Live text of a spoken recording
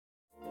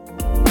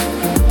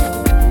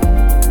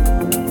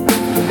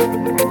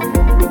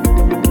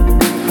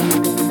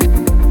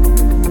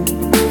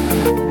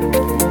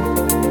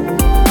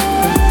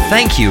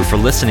Thank you for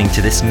listening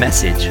to this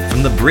message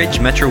from the Bridge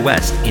Metro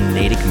West in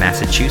Natick,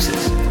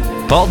 Massachusetts.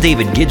 Paul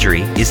David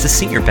Guidry is the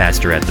senior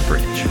pastor at the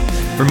Bridge.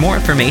 For more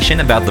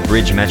information about the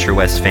Bridge Metro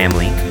West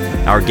family,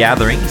 our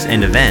gatherings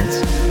and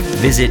events,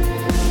 visit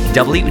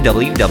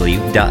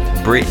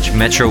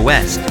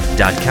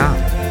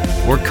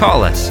www.bridgemetrowest.com or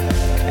call us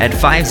at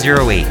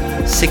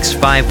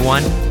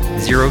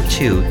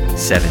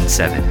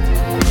 508-651-0277.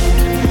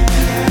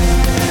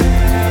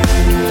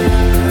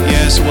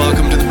 Yes,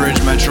 welcome to the Bridge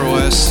Metro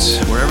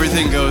West, where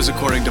everything goes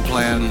according to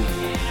plan.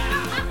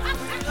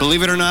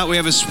 Believe it or not, we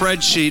have a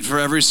spreadsheet for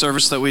every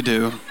service that we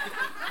do.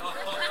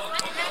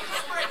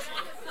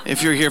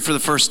 If you're here for the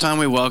first time,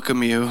 we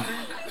welcome you,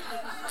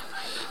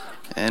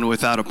 and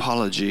without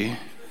apology.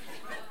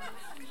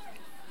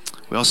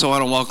 We also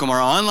want to welcome our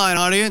online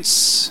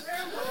audience.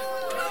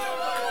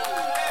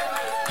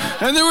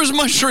 And there was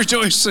much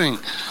rejoicing.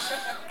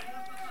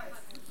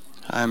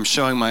 I'm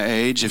showing my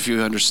age. If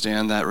you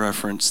understand that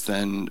reference,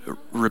 then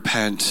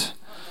repent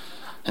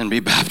and be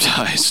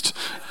baptized.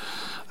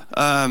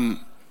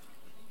 One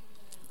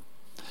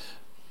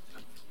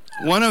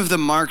of the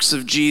marks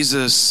of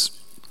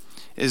Jesus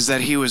is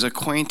that he was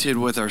acquainted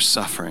with our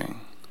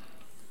suffering.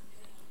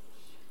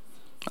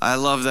 I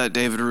love that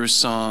David Ruth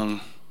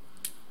song,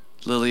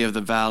 Lily of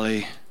the Valley.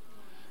 It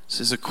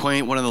says,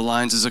 one of the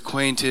lines is,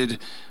 acquainted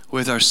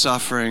with our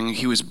suffering,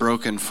 he was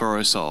broken for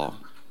us all.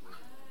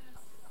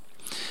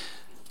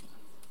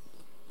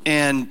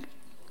 And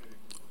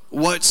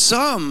what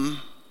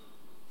some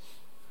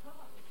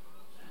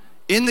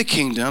in the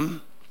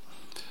kingdom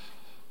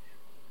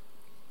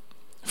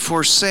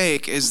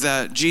forsake is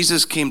that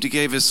Jesus came to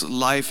give us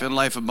life and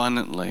life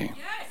abundantly.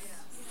 Yes.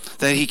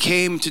 That he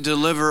came to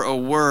deliver a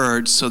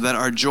word so that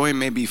our joy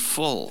may be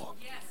full.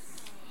 Yes.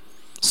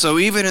 So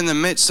even in the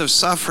midst of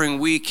suffering,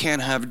 we can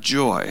have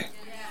joy.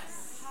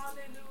 Yes.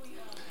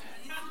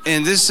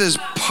 And this is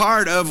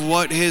part of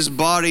what his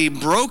body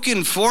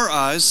broken for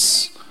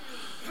us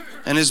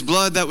and his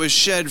blood that was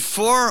shed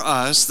for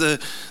us, the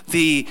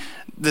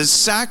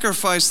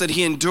sacrifice that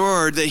he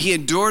endured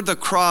the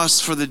cross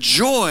for the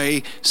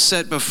joy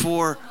set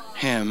before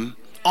him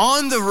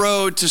on the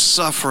road to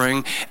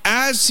suffering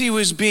as he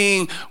was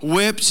being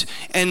whipped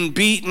and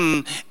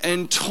beaten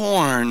and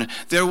torn.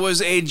 There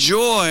was a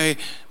joy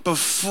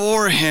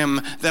before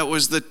him that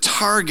was the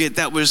target,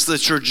 that was the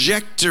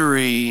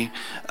trajectory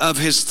of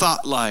his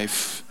thought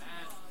life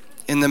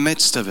in the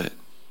midst of it.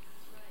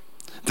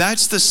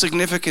 That's the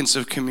significance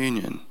of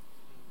communion,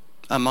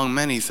 among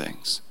many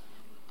things.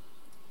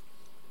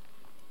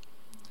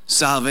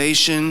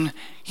 Salvation,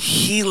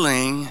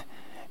 healing,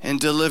 and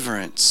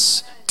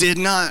deliverance did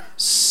not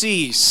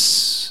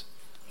cease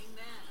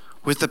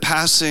with the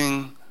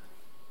passing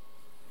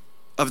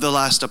of the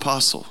last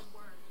apostle.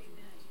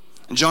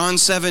 John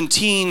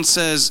 17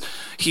 says,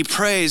 he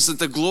prays that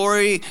the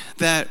glory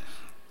that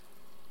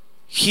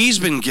he's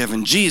been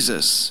given,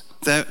 Jesus,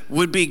 that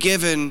would be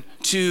given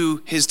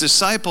to his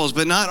disciples,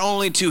 but not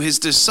only to his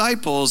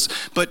disciples,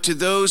 but to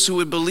those who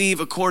would believe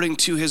according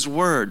to his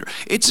word.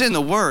 It's in the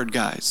word,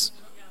 guys.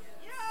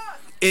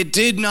 It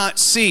did not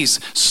cease.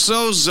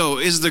 Sozo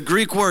is the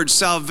Greek word,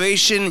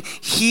 salvation,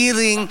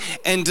 healing,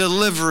 and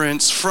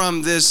deliverance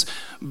from this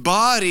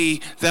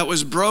body that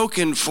was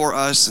broken for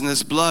us and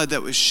this blood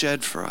that was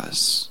shed for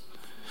us.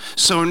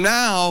 So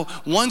now,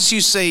 once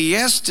you say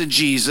yes to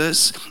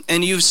Jesus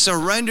and you've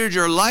surrendered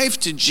your life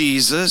to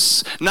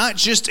Jesus, not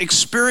just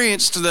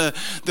experienced the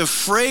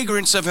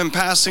fragrance of him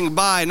passing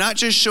by, not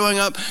just showing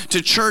up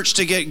to church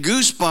to get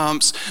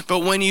goosebumps, but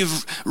when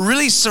you've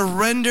really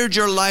surrendered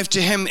your life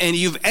to him and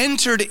you've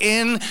entered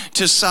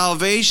into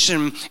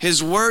salvation,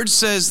 his word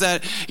says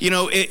that,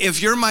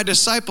 if you're my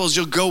disciples,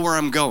 you'll go where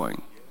I'm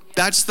going.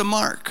 That's the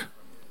mark.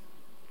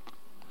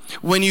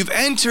 When you've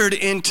entered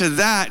into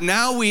that,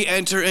 now we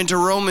enter into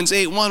Romans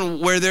 8:1,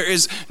 where there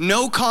is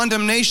no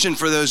condemnation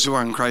for those who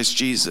are in Christ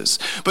Jesus.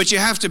 But you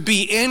have to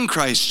be in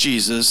Christ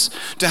Jesus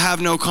to have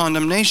no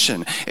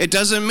condemnation. It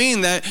doesn't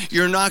mean that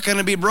you're not going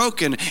to be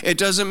broken. It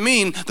doesn't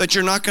mean that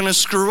you're not going to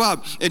screw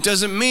up. It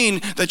doesn't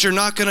mean that you're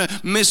not going to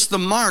miss the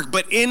mark.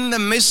 But in the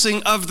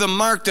missing of the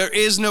mark, there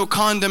is no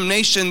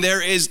condemnation.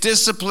 There is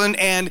discipline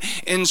and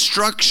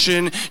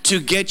instruction to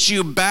get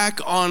you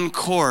back on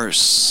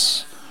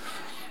course.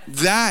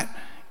 That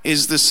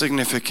is the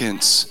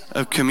significance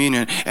of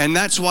communion. And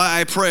that's why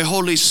I pray,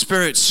 Holy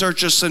Spirit,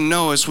 search us and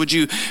know us. Would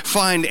you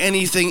find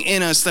anything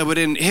in us that would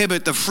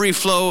inhibit the free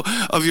flow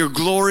of your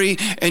glory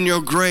and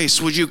your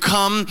grace? Would you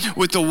come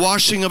with the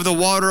washing of the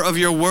water of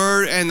your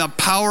word and the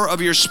power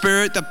of your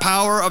spirit, the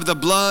power of the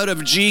blood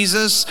of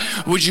Jesus?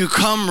 Would you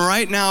come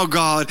right now,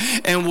 God,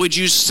 and would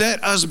you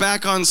set us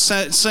back on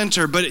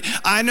center? But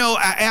I know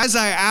as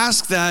I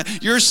ask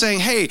that, you're saying,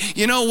 hey,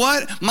 you know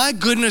what? My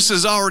goodness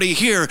is already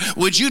here.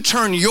 Would you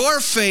turn your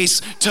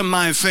face to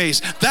my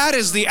face? That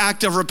is the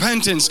act of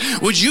repentance.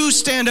 Would you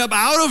stand up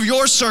out of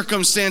your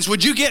circumstance?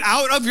 Would you get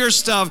out of your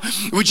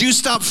stuff? Would you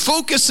stop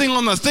focusing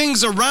on the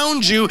things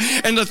around you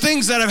and the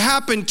things that have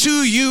happened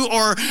to you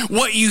or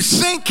what you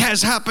think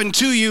has happened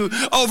to you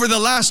over the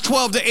last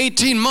 12 to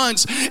 18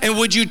 months? And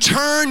would you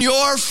turn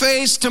your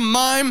face to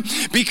mine?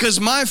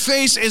 Because my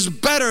face is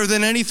better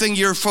than anything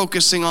you're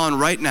focusing on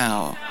right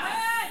now.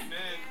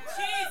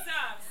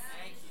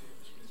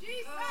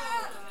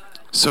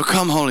 So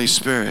come, Holy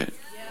Spirit.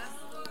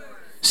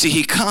 See,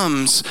 he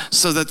comes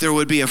so that there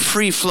would be a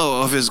free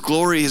flow of his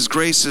glory, his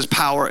grace, his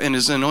power, and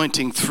his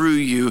anointing through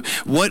you.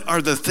 What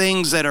are the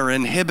things that are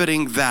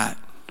inhibiting that?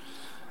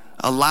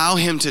 Allow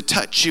him to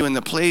touch you in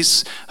the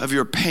place of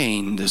your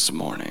pain this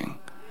morning,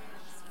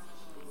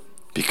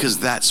 because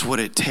that's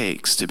what it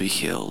takes to be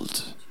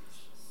healed.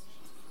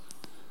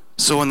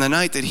 So on the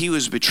night that he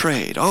was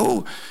betrayed,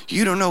 oh,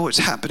 you don't know what's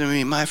happened to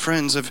me. My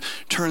friends have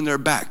turned their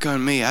back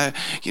on me.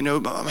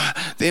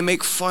 They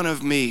make fun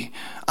of me.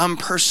 I'm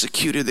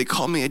persecuted. They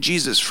call me a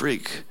Jesus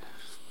freak.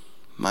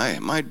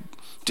 My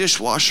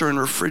dishwasher and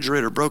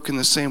refrigerator broke in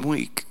the same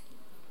week.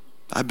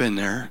 I've been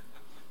there.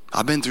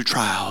 I've been through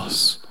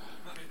trials.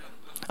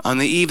 On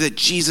the eve that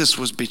Jesus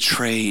was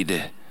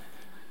betrayed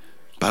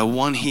by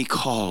one he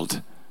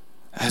called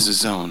as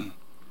his own,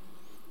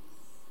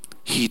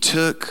 he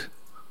took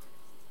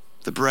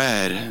the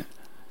bread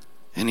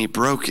and he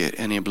broke it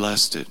and he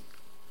blessed it.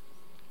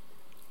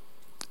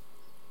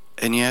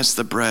 And yes,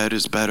 the bread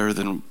is better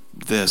than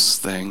this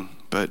thing,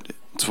 but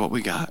it's what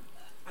we got.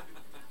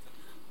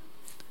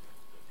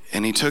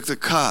 And he took the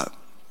cup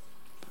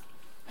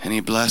and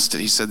he blessed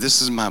it. He said,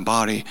 this is my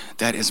body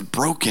that is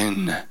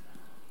broken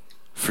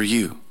for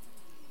you.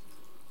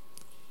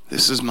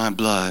 This is my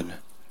blood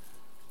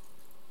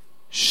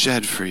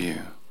shed for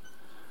you.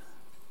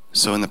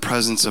 So in the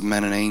presence of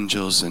men and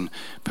angels and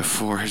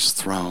before his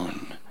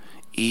throne,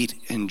 eat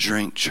and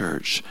drink,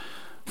 church,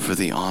 for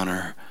the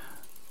honor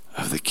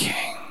of the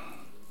King.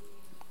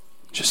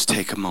 Just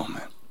take a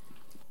moment.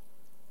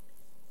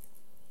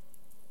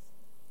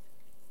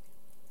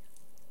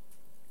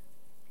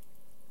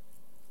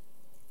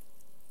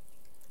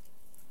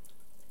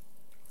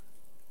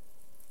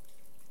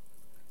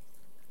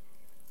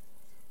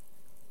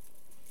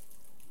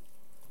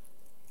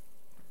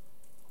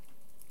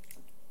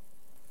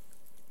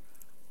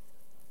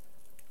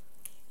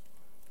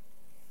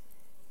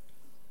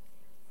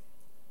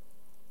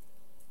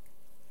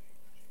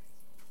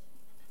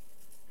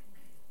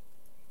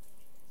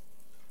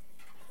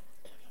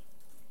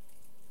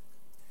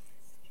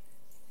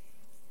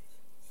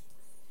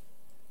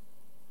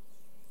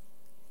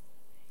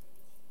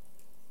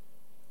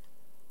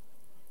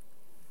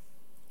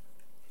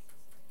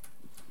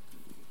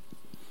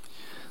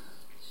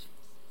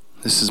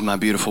 This is my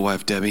beautiful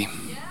wife, Debbie.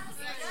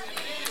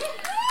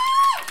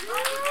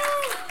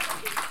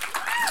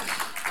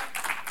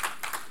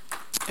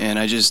 And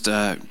I just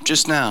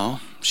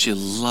now, she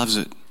loves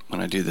it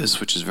when I do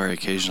this, which is very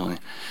occasionally.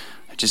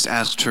 I just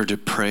asked her to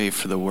pray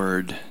for the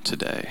word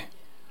today.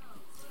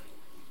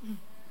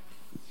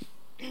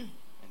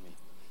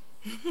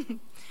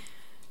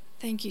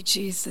 Thank you,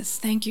 Jesus.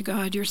 Thank you,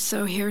 God. You're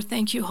so here.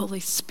 Thank you, Holy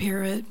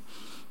Spirit.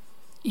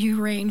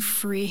 You reign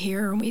free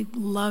here, and we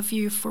love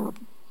you for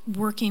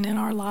working in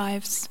our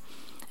lives.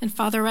 And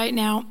Father, right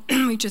now,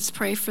 we just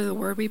pray for the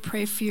word. We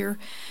pray for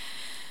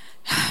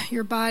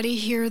your body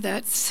here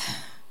that's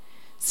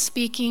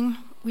speaking.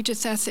 We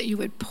just ask that you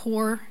would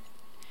pour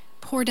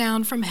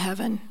down from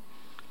heaven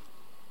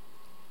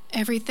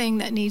everything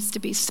that needs to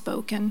be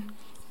spoken.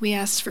 We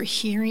ask for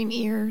hearing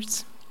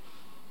ears.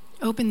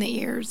 Open the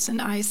ears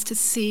and eyes to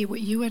see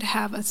what you would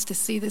have us to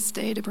see this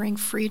day to bring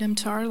freedom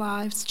to our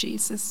lives,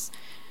 Jesus.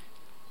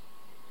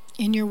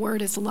 In your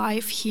word is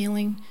life,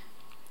 healing,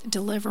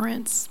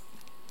 deliverance.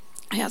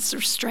 I ask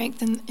for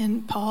strength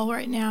in Paul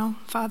right now.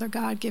 Father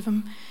God, give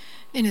him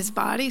in his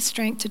body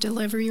strength to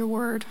deliver your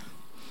word,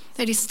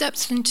 that he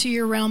steps into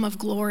your realm of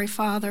glory,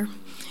 Father.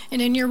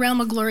 And in your realm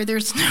of glory,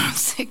 there's no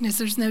sickness,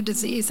 there's no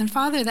disease. And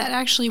Father, that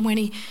actually when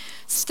he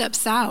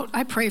steps out,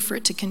 I pray for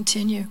it to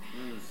continue.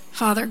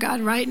 Father God,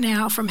 right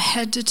now, from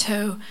head to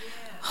toe,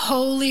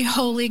 holy,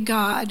 holy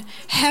God,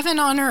 heaven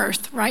on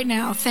earth right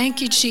now. Thank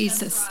you,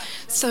 Jesus.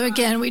 So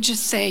again, we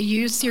just say,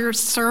 use your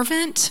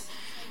servant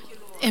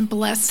and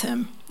bless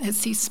him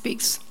as he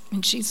speaks.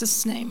 In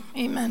Jesus' name,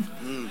 amen.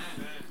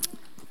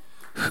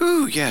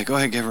 Whew, yeah, go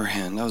ahead, give her a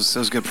hand. That was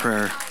a good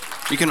prayer.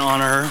 You can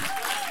honor her.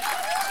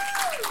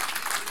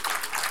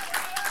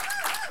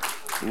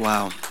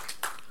 Wow.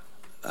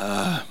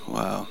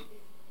 Wow.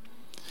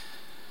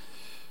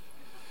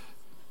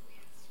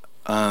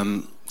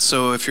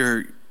 So if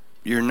you're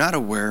not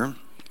aware,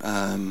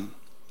 and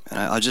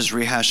I'll just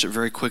rehash it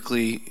very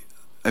quickly.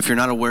 If you're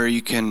not aware,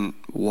 you can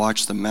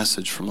watch the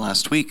message from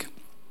last week.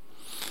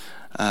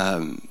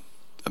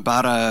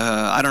 About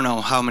I don't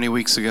know how many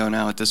weeks ago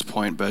now at this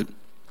point, but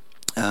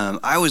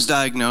I was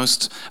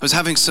diagnosed. I was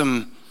having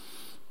some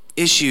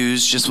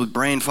issues just with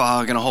brain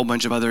fog and a whole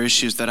bunch of other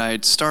issues that I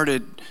had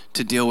started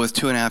to deal with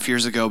 2.5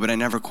 years ago, but I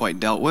never quite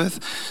dealt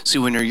with. See,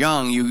 when you're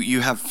young,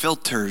 you have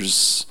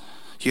filters.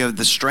 You have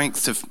the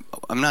strength to,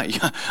 I'm not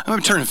young.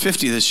 I'm turning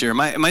 50 this year.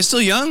 Am I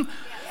still young?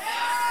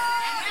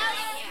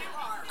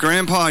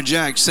 Grandpa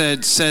Jack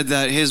said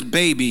that his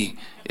baby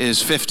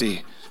is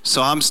 50.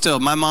 So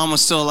my mom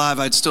was still alive,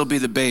 I'd still be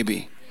the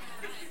baby.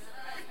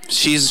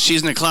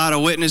 She's in a cloud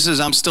of witnesses,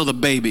 I'm still the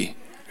baby.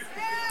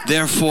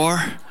 Therefore,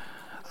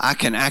 I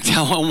can act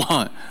how I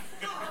want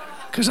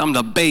because I'm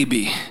the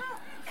baby.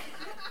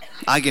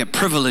 I get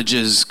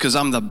privileges because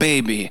I'm the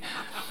baby.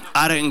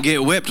 I didn't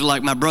get whipped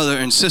like my brother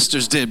and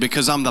sisters did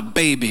because I'm the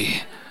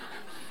baby.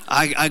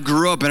 I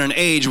grew up in an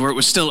age where it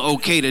was still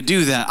okay to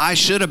do that. I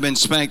should have been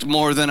spanked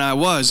more than I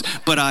was,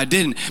 but I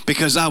didn't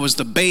because I was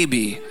the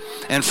baby.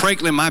 And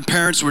frankly, my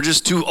parents were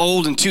just too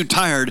old and too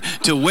tired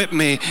to whip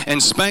me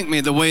and spank me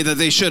the way that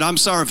they should. I'm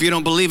sorry if you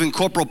don't believe in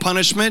corporal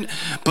punishment,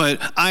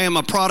 but I am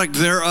a product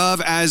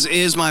thereof, as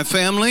is my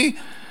family.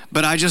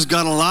 But I just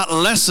got a lot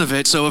less of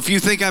it. So if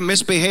you think I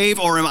misbehave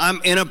or I'm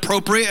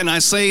inappropriate and I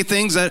say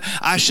things that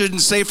I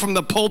shouldn't say from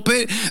the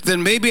pulpit,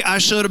 then maybe I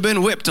should have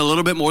been whipped a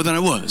little bit more than I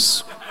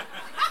was.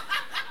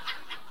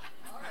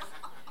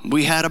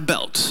 We had a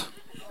belt.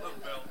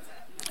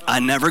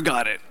 I never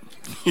got it.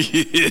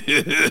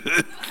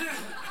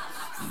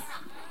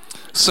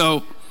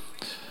 So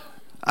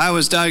I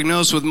was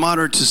diagnosed with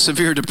moderate to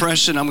severe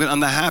depression. I'm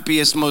the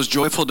happiest, most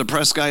joyful,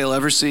 depressed guy you'll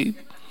ever see.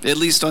 At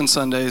least on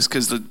Sundays,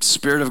 because the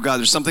Spirit of God,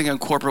 there's something in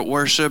corporate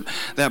worship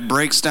that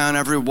breaks down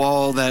every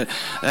wall, that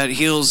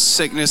heals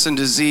sickness and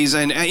disease.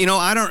 And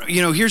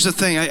here's the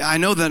thing. I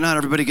know that not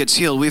everybody gets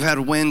healed. We've had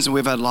wins and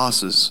we've had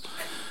losses.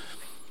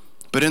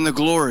 But in the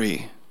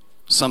glory,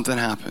 something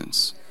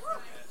happens.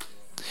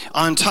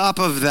 On top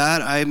of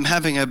that, I'm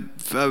having a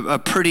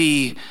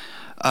pretty,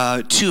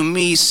 to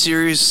me,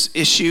 serious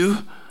issue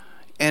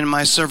in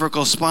my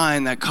cervical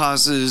spine that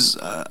causes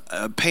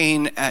a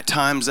pain at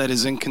times that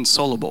is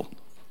inconsolable.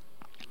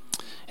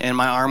 And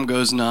my arm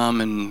goes numb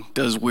and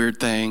does weird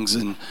things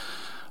and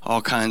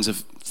all kinds of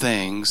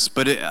things.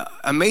 But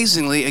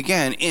amazingly,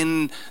 again,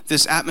 in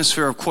this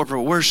atmosphere of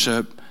corporate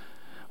worship,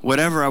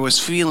 whatever I was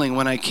feeling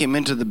when I came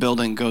into the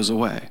building goes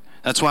away.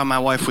 That's why my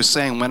wife was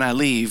saying, when I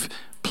leave,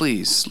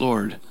 please,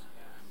 Lord.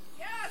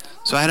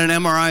 So I had an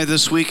MRI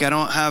this week. I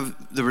don't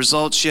have the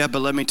results yet,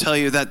 but let me tell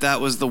you that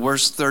was the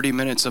worst 30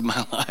 minutes of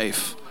my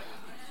life.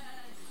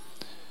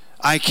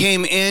 I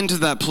came into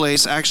that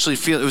place actually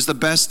it was the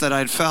best that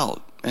I'd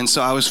felt. And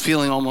so I was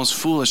feeling almost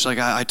foolish. Like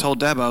I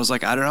told Deb, I was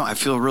like, I don't know, I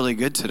feel really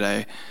good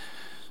today.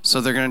 So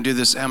they're going to do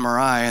this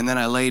MRI, and then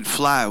I laid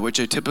flat,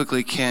 which I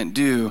typically can't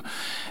do.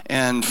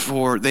 And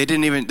sometimes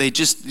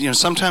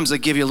they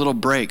give you little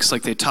breaks,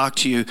 like they talk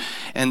to you,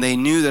 and they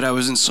knew that I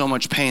was in so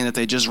much pain that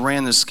they just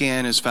ran the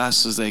scan as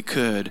fast as they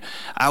could.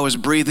 I was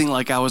breathing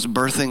like I was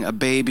birthing a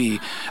baby.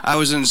 I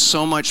was in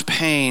so much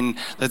pain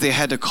that they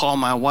had to call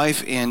my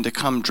wife in to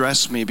come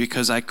dress me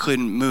because I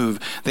couldn't move.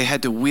 They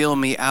had to wheel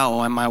me out.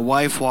 When my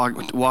wife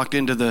walked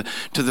into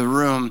the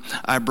room,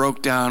 I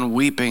broke down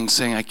weeping,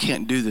 saying, I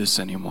can't do this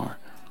anymore.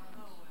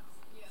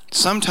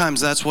 Sometimes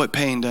that's what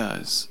pain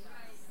does.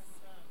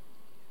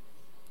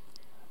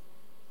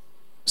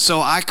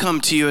 So I come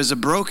to you as a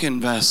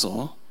broken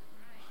vessel,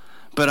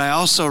 but I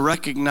also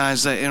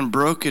recognize that in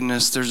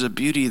brokenness, there's a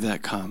beauty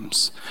that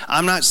comes.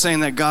 I'm not saying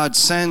that God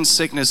sends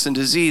sickness and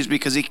disease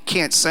because he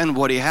can't send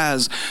what he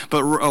has,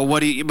 but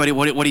what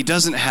he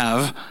doesn't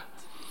have.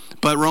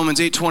 But Romans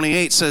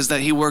 8:28 says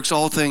that he works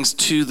all things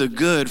to the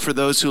good for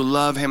those who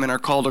love him and are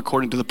called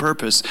according to the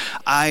purpose.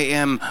 I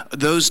am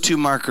those two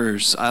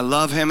markers. I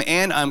love him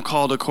and I'm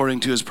called according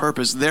to his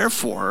purpose.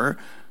 Therefore,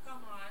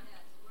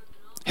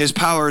 his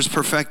power is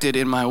perfected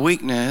in my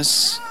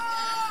weakness,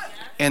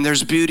 and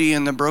there's beauty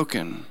in the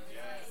broken.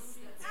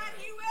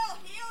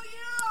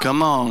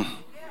 Come on.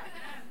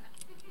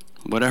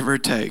 Whatever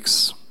it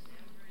takes.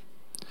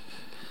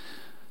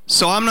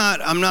 So I'm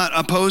not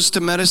opposed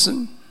to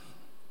medicine.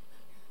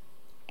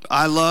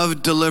 I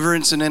love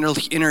deliverance and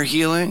inner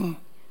healing,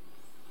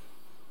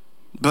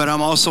 but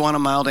I'm also on a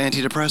mild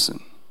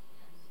antidepressant.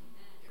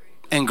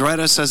 And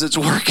Greta says it's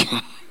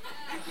working.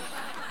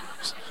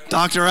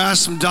 Doctor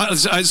asked him,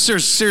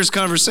 serious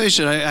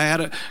conversation. I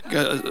had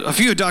a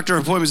few doctor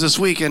appointments this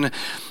week, and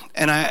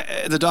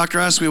the doctor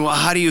asked me, well,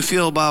 how do you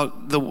feel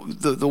about the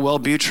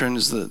Wellbutrin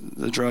is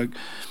the drug?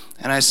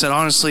 And I said,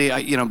 honestly,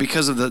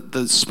 because of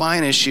the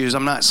spine issues,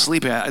 I'm not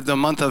sleeping. The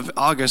month of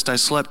August, I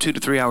slept 2 to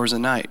 3 hours a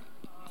night.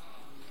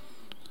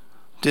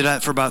 Did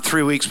that for about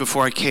 3 weeks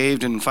before I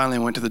caved and finally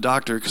went to the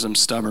doctor because I'm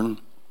stubborn. And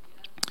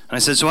I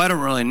said, so I don't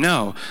really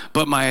know.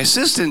 But my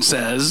assistant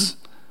says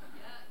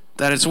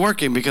that it's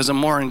working because I'm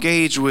more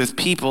engaged with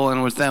people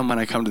and with them when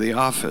I come to the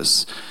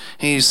office.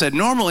 And he said,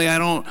 normally I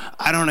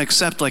don't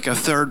accept like a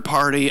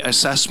third-party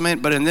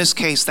assessment, but in this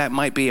case, that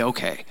might be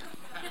okay.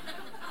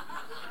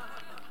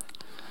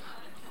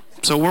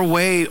 So we're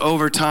way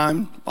over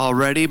time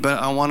already, but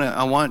I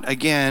want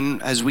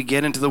again, as we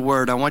get into the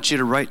Word, I want you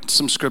to write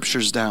some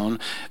scriptures down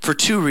for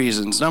 2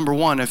 reasons. Number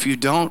 1, if you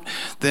don't,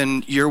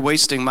 then you're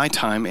wasting my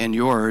time and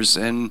yours,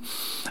 and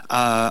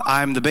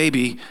I'm the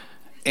baby,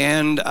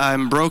 and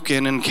I'm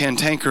broken and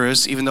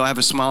cantankerous, even though I have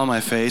a smile on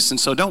my face, and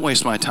so don't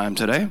waste my time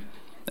today.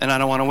 and I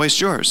don't want to waste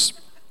yours.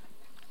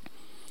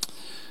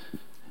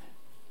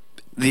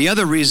 The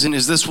other reason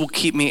is this will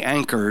keep me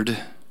anchored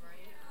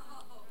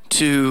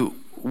to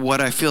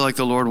what I feel like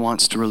the Lord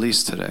wants to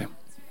release today.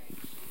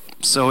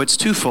 So it's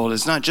twofold.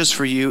 It's not just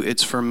for you,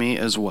 it's for me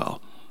as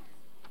well.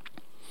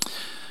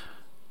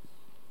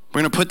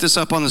 We're going to put this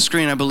up on the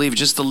screen, I believe,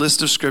 just the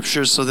list of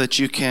scriptures so that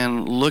you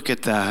can look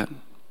at that.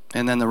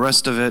 And then the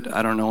rest of it,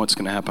 I don't know what's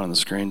going to happen on the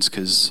screens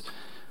because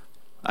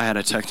I had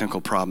a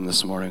technical problem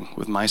this morning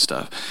with my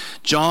stuff.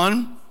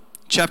 John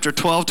chapter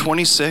 12,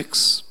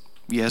 26.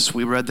 Yes,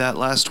 we read that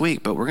last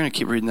week, but we're going to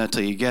keep reading that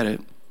till you get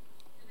it.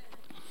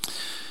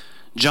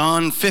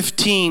 John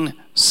 15,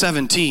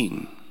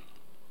 17.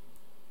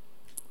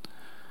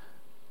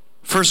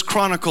 1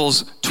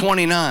 Chronicles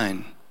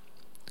 29,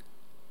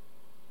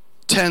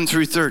 10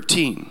 through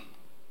 13.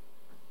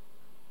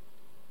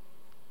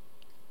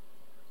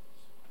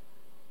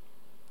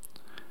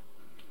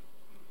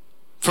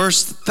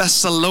 First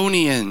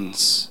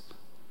Thessalonians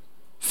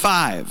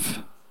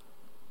 5,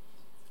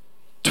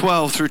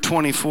 12 through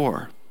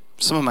 24.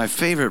 Some of my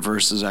favorite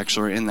verses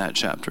actually are in that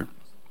chapter.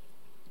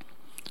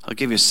 I'll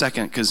give you a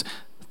second because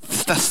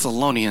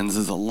Thessalonians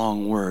is a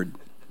long word.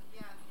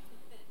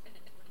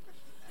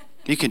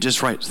 You can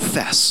just write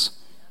Thess.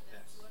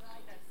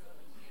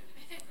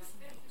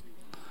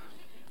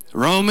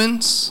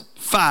 Romans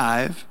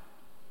 5,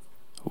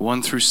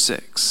 1 through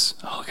 6.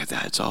 Oh, look at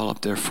that. It's all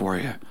up there for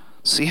you.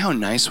 See how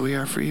nice we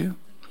are for you?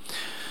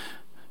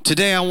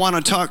 Today I want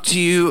to talk to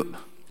you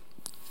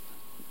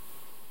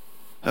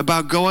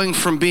about going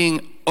from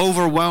being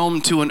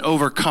overwhelmed to an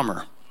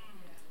overcomer.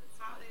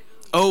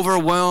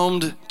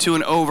 Overwhelmed to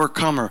an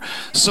overcomer.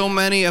 So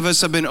many of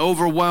us have been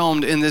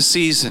overwhelmed in this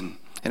season.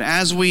 And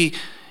as we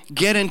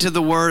get into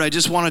the Word, I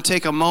just want to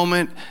take a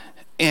moment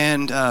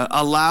and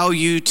allow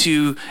you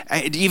to,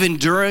 even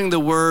during the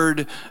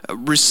Word,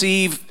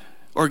 receive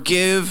or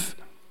give,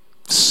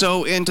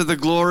 sow into the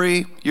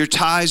glory, your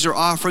tithes, your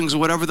offerings,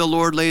 whatever the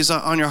Lord lays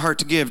on your heart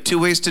to give. 2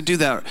 ways to do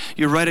that.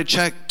 You write a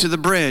check to the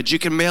Bridge. You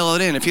can mail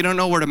it in. If you don't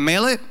know where to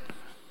mail it,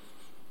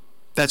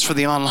 that's for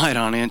the online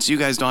audience. You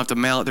guys don't have to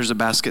mail it. There's a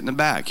basket in the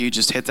back. You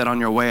just hit that on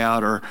your way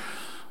out or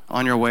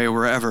on your way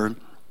wherever.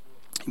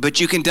 But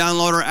you can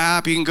download our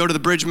app. You can go to the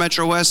Bridge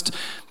Metro West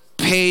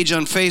page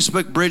on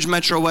Facebook,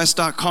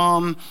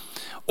 bridgemetrowest.com,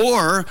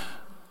 or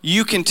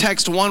you can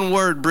text one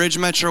word, Bridge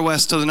Metro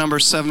West, to the number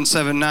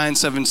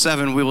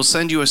 77977. We will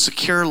send you a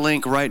secure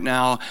link right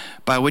now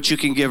by which you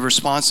can give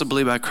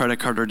responsibly by credit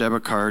card or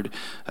debit card.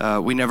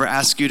 We never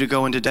ask you to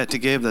go into debt to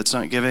give. That's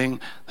not giving.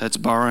 That's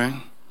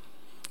borrowing.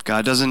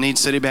 God doesn't need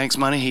Citibank's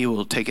money. He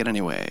will take it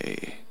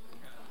anyway.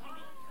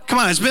 Come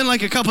on, it's been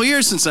like a couple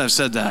years since I've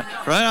said that,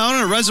 right? I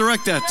want to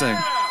resurrect that thing.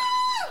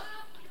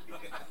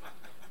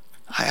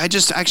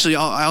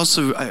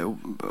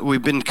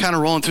 We've been kind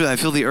of rolling through that. I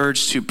feel the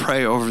urge to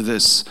pray over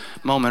this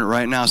moment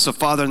right now. So,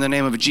 Father, in the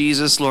name of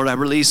Jesus, Lord, I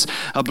release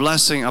a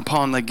blessing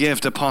upon the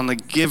gift, upon the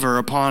giver,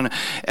 upon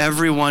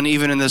everyone,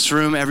 even in this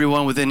room,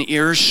 everyone within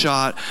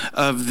earshot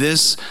of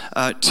this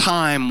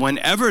time,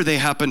 whenever they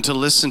happen to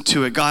listen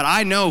to it. God,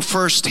 I know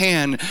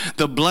firsthand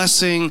the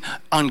blessing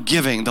on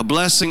giving, the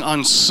blessing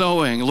on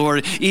sowing.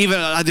 Lord,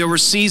 even there were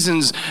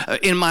seasons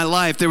in my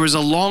life, there was a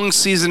long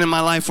season in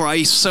my life where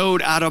I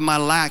sowed out of my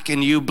lack,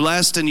 and you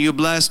blessed and you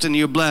blessed and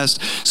you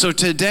blessed. So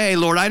today,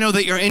 Lord, I know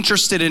that you're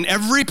interested in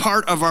every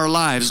part of our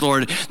lives,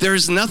 Lord.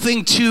 There's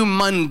nothing too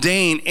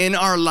mundane in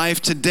our life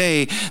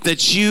today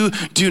that you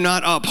do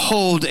not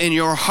uphold in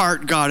your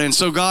heart, God. And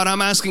so, God,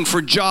 I'm asking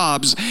for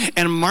jobs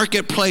and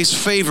marketplace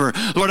favor.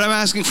 Lord, I'm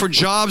asking for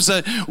jobs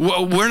that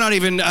we're not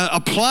even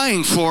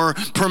applying for,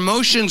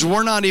 promotions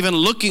we're not even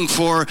looking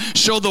for.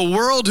 Show the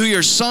world who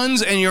your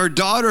sons and your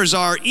daughters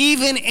are,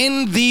 even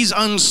in these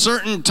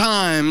uncertain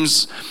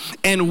times,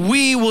 and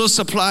we will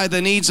supply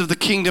the needs of the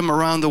kingdom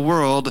around the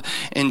world.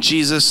 In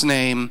Jesus'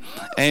 name,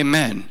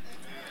 amen.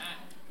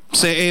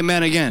 Say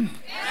amen again,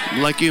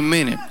 like you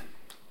mean it.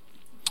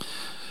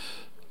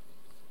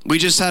 We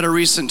just had a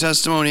recent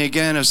testimony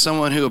again of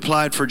someone who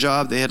applied for a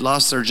job. They had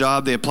lost their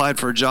job. They applied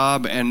for a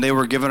job, and they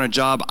were given a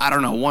job,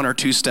 1 or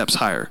 2 steps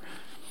higher.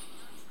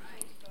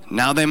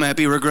 Now they might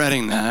be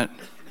regretting that.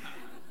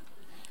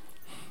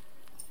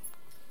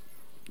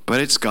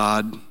 But it's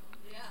God.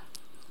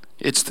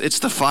 It's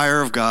the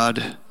fire of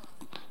God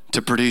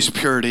to produce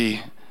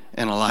purity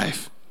in a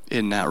life.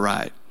 Isn't that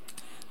right?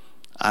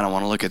 I don't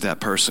want to look at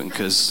that person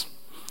because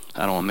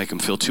I don't want to make him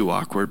feel too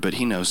awkward, but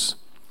he knows.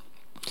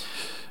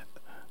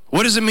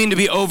 What does it mean to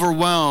be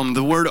overwhelmed?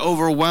 The word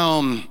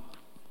overwhelm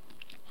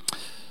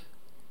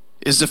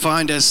is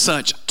defined as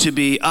such, to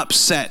be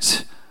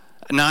upset.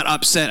 Not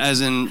upset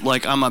as in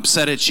like I'm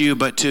upset at you,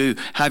 but to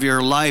have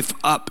your life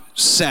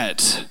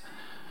upset,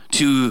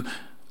 to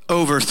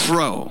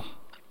overthrow.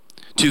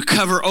 To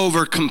cover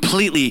over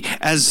completely,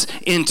 as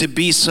in to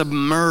be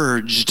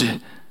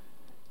submerged.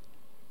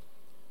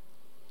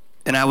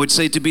 And I would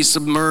say to be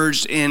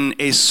submerged in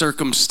a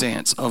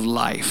circumstance of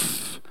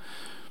life.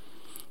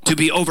 To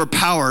be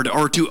overpowered,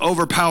 or to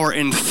overpower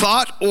in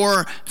thought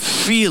or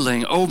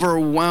feeling,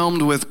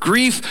 overwhelmed with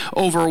grief,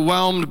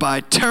 overwhelmed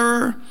by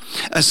terror.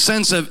 A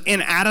sense of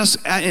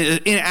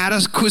inadequacy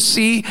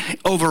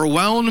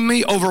overwhelmed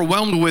me,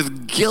 overwhelmed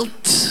with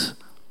guilt.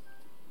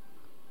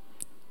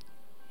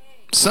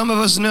 Some of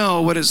us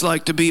know what it's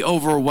like to be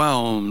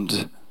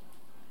overwhelmed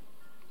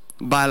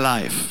by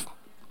life.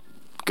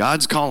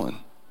 God's calling.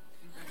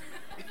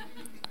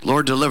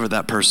 Lord, deliver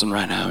that person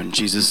right now in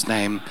Jesus'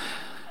 name.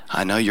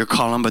 I know you're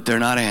calling, but they're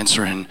not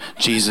answering.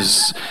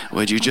 Jesus,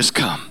 would you just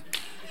come?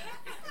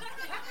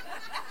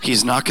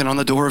 He's knocking on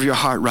the door of your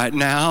heart right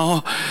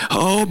now.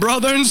 Oh,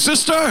 brother and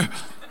sister.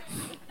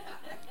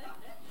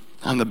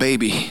 I'm the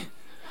baby.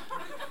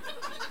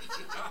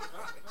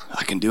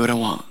 I can do what I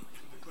want.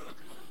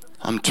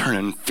 I'm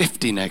turning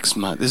 50 next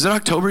month. Is it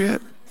October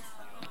yet?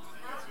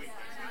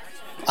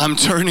 I'm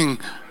turning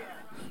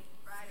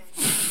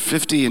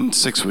 50 in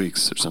 6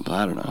 weeks or something.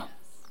 I don't know.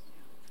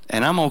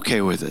 And I'm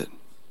okay with it.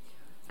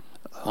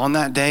 On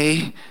that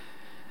day,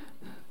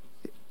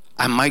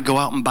 I might go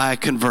out and buy a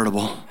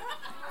convertible.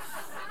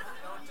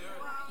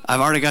 I've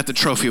already got the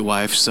trophy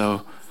wife,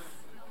 so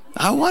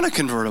I want a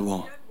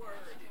convertible.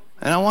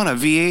 And I want a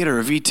V8 or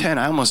a V10.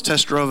 I almost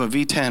test drove a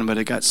V10, but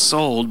it got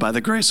sold by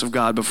the grace of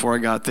God before I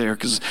got there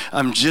because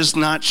I'm just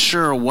not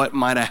sure what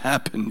might have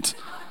happened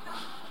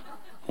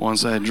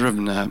once I had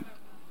driven that.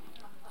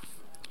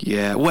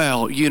 Yeah,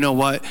 well, you know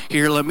what?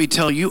 Here, let me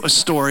tell you a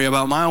story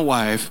about my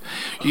wife.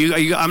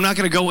 I'm not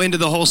going to go into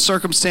the whole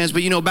circumstance,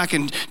 but back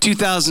in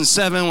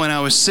 2007 when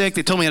I was sick,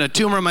 they told me I had a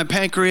tumor in my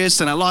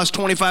pancreas, and I lost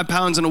 25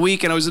 pounds in a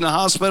week, and I was in the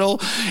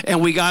hospital, and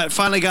we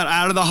finally got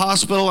out of the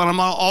hospital, and I'm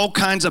on all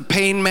kinds of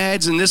pain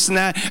meds and this and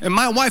that, and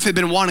my wife had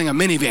been wanting a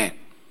minivan.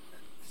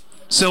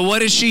 So what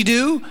does she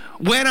do?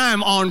 When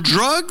I'm on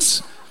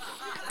drugs,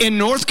 in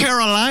North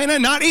Carolina,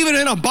 not even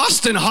in a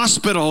Boston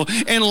hospital,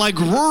 in like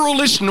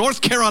ruralish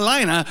North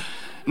Carolina,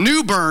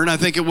 New Bern, I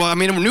think it was. I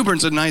mean, New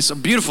Bern's a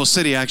beautiful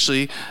city,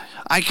 actually.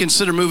 I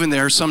consider moving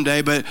there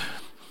someday, but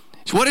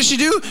what does she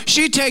do?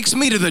 She takes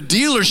me to the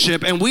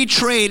dealership and we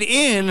trade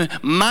in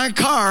my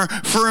car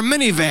for a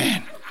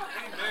minivan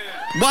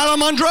while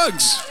I'm on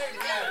drugs.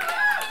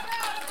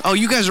 Oh,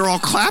 you guys are all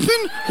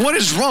clapping? What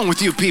is wrong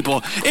with you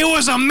people? It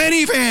was a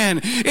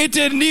minivan. It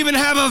didn't even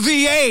have a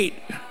V8.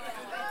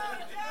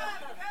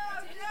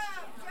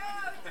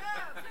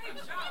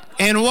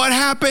 And what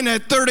happened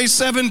at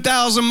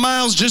 37,000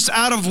 miles just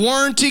out of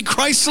warranty,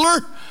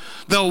 Chrysler?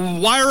 The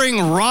wiring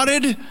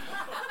rotted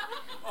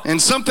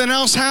and something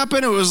else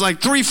happened. It was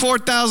like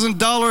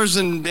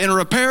 $3,000-$4,000 in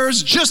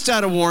repairs just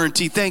out of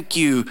warranty. Thank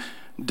you,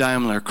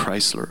 Daimler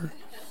Chrysler.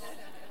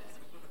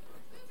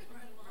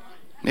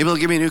 Maybe they'll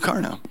give me a new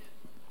car now.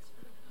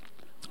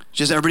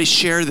 Just everybody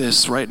share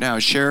this right now.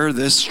 Share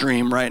this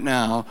stream right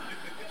now.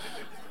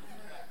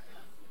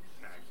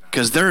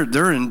 Because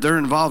they're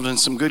involved in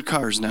some good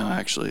cars now,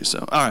 actually.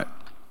 So, all right.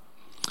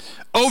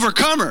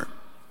 Overcomer.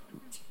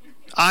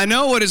 I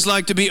know what it's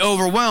like to be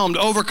overwhelmed.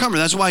 Overcomer.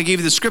 That's why I gave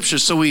you the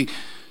scriptures, so we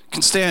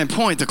can stay on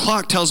point. The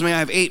clock tells me I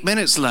have 8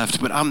 minutes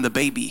left, but I'm the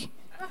baby.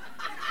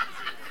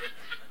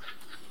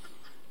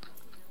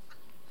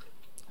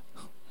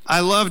 I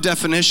love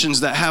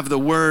definitions that have the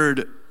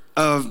word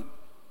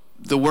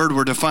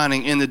we're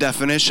defining in the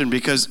definition,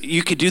 because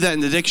you could do that in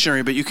the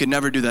dictionary, but you could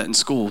never do that in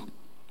school.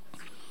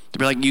 To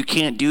be like, you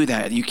can't do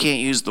that. You can't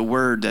use the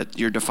word that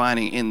you're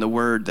defining in the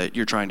word that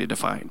you're trying to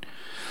define.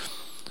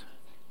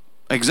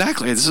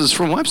 Exactly. This is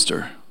from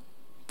Webster.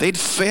 They'd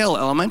fail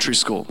elementary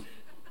school.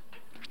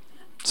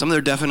 Some of their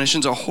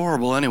definitions are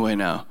horrible anyway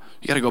now.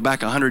 You got to go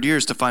back 100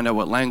 years to find out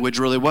what language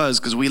really was,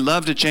 because we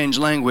love to change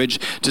language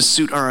to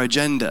suit our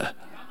agenda.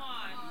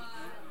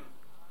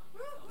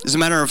 As a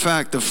matter of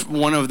fact,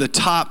 one of the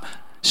top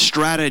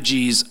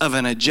strategies of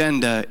an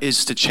agenda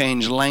is to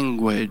change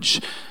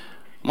language.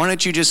 Why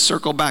don't you just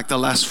circle back the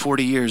last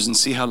 40 years and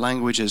see how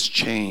language has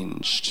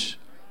changed?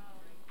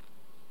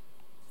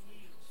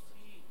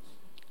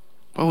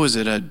 What was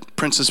it, a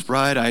Princess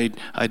Bride?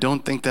 I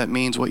don't think that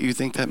means what you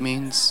think that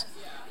means.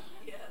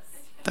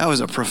 That was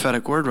a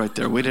prophetic word right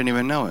there. We didn't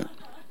even know it.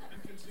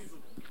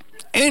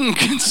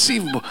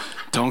 Inconceivable.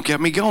 Don't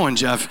get me going,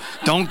 Jeff.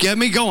 Don't get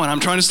me going.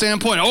 I'm trying to stay on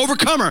point.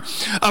 Overcomer.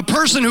 A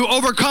person who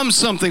overcomes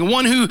something.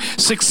 One who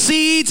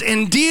succeeds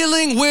in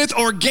dealing with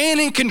or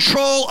gaining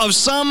control of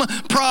some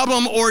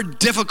problem or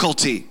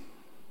difficulty.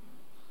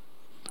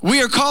 We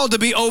are called to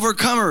be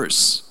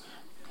overcomers.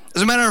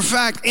 As a matter of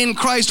fact, in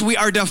Christ, we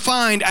are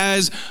defined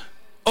as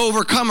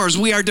overcomers.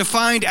 We are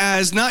defined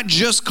as not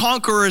just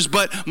conquerors,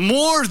 but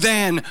more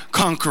than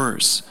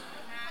conquerors.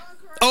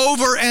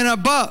 Over and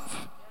above.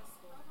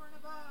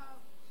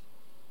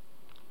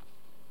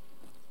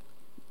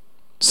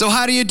 So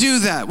how do you do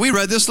that? We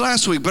read this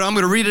last week, but I'm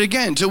going to read it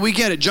again until we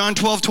get it. John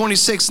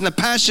 12:26 in the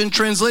Passion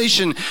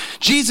Translation.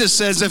 Jesus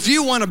says, if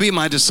you want to be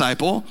my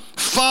disciple,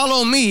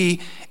 follow me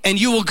and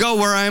you will go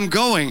where I am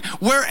going.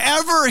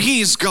 Wherever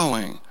he's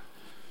going.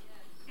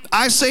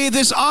 I say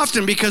this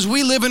often because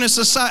we live in a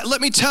society. Let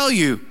me tell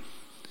you,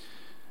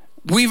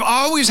 we've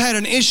always had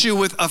an issue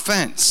with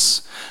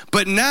offense.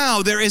 But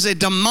now there is a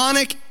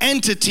demonic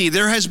entity.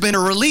 There has been a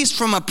release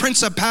from a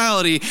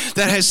principality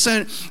that has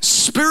sent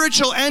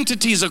spiritual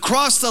entities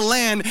across the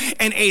land,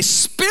 and a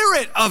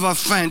spirit of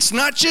offense,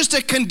 not just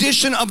a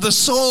condition of the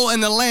soul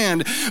and the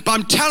land. But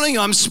I'm telling you,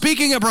 I'm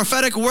speaking a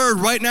prophetic word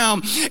right now.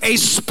 A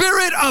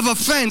spirit of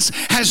offense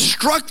has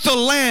struck the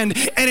land,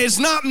 and is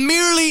not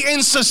merely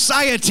in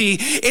society,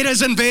 it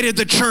has invaded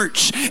the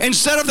church.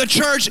 Instead of the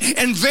church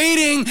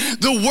invading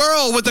the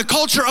world with the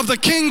culture of the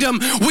kingdom,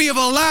 we have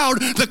allowed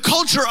the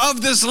culture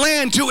of this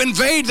land to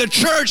invade the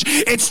church.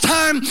 It's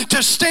time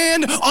to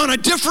stand on a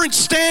different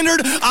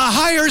standard, a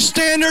higher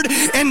standard,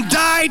 and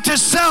die to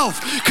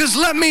self. Because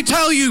let me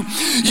tell you,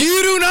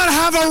 you do not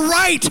have a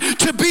right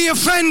to be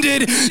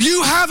offended.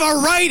 You have a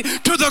right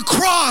to the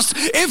cross.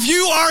 If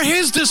you are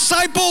his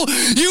disciple,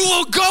 you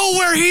will go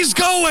where he's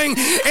going.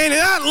 And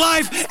that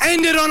life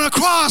ended on a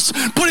cross,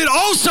 but it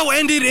also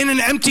ended in an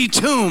empty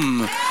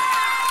tomb.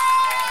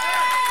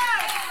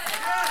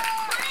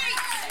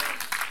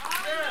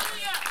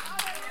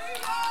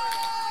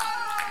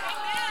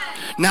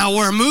 Now,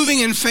 we're moving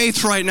in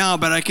faith right now,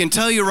 but I can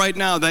tell you right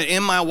now that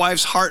in my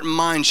wife's heart and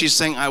mind, she's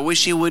saying, I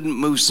wish he wouldn't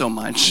move so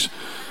much.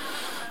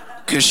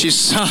 Because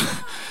she's,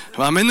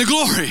 well, I'm in the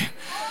glory.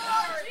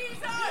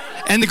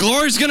 And the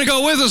glory's going to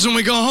go with us when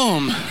we go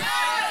home.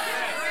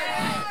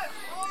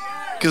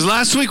 Because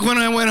last week when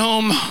I went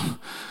home,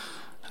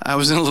 I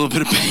was in a little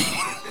bit of pain.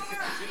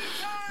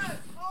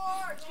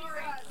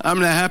 I'm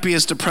the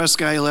happiest depressed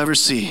guy you'll ever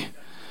see.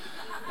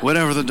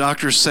 Whatever the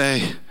doctors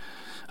say,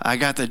 I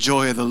got the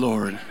joy of the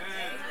Lord.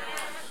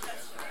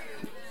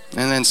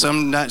 And then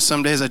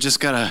some days I just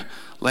gotta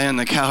lay on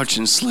the couch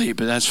and sleep,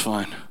 but that's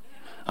fine.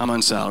 I'm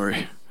on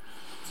salary.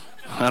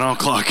 I don't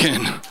clock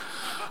in.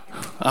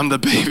 I'm the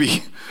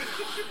baby.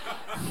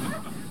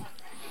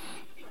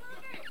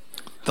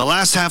 The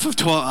last half of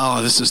 12,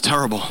 oh, this is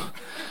terrible.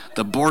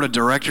 The board of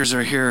directors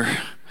are here.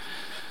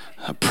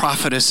 A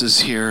prophetess is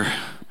here.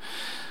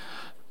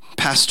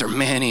 Pastor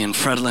Manny and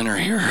Fredlin are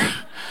here.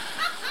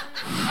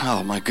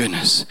 Oh my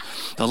goodness.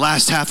 The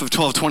last half of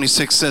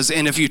 12:26 says,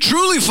 and if you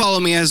truly follow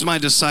me as my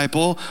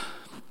disciple,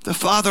 the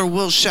Father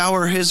will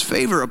shower his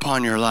favor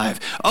upon your life.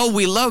 Oh,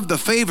 we love the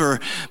favor,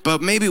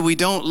 but maybe we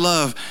don't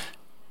love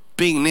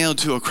being nailed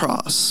to a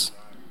cross.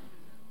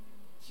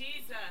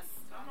 Jesus,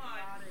 come on,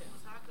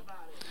 talk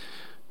about it.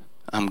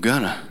 I'm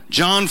gonna.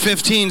 John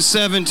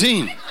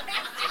 15:17.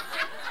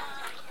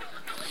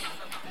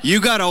 You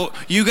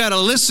gotta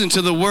listen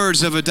to the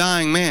words of a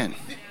dying man.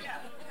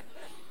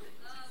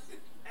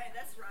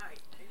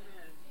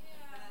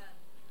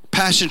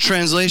 Passion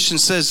Translation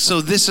says,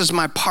 so this is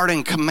my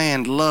parting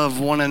command, love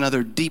one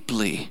another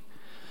deeply.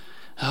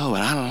 Oh,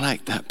 and I don't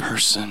like that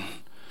person.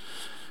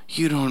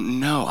 You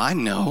don't know. I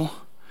know.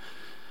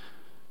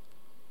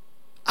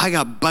 I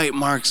got bite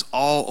marks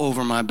all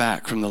over my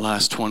back from the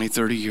last 20,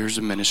 30 years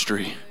of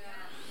ministry.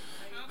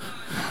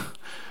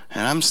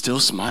 And I'm still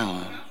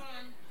smiling.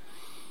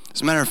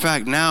 As a matter of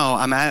fact, now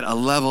I'm at a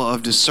level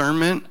of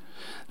discernment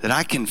that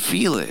I can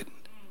feel it.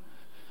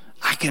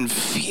 I can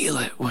feel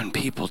it when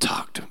people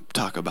talk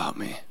about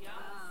me.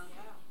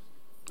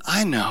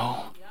 I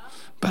know,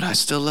 but I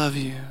still love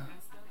you.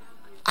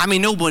 I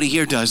mean, nobody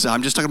here does that.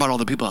 I'm just talking about all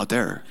the people out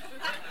there.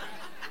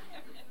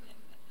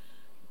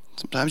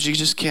 Sometimes you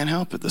just can't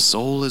help it. The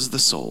soul is the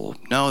soul.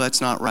 No, that's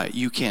not right.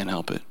 You can't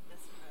help it.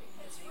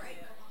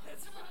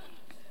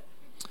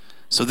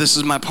 So this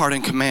is my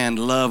parting command,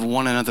 love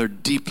one another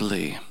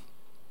deeply.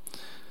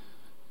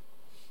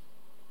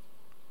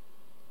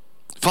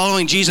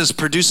 Following Jesus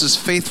produces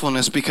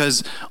faithfulness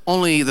because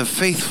only the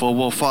faithful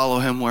will follow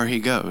him where he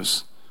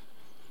goes.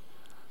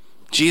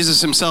 Jesus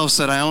himself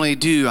said,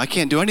 I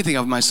can't do anything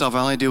of myself. I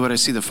only do what I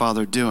see the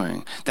Father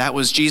doing. That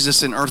was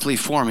Jesus in earthly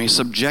form. He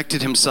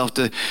subjected himself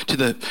to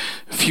the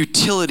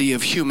futility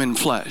of human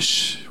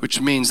flesh, which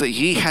means that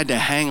he had to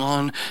hang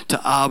on to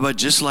Abba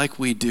just like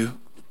we do.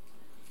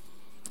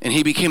 And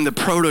he became the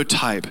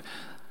prototype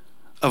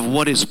of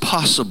what is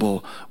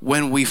possible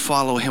when we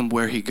follow him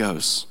where he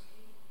goes.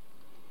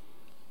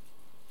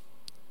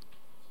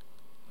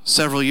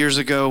 Several years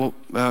ago,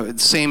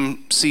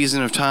 same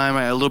season of time,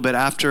 a little bit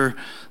after,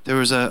 there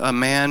was a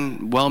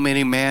man,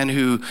 well-meaning man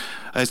who,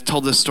 I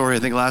told this story I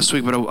think last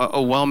week, but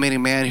a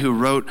well-meaning man who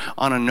wrote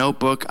on a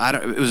notebook,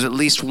 it was at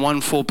least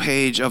one full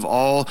page of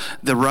all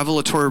the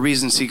revelatory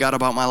reasons he got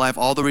about my life,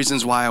 all the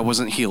reasons why I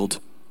wasn't healed.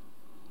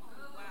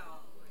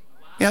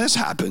 Yeah, this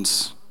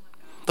happens.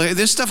 Like,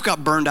 this stuff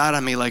got burned out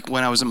on me like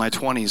when I was in my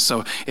 20s,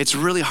 so it's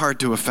really hard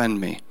to offend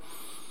me.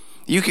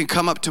 You can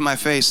come up to my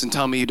face and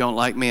tell me you don't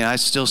like me, and I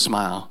still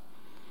smile.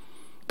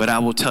 But I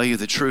will tell you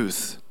the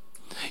truth.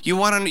 You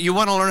want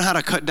to learn how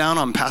to cut down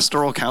on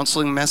pastoral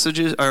counseling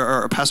messages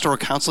or pastoral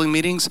counseling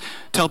meetings?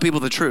 Tell people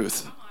the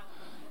truth.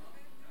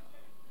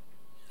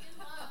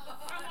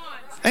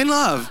 In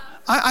love.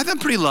 I'm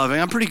pretty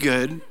loving. I'm pretty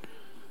good.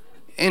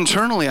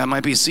 Internally, I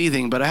might be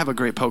seething, but I have a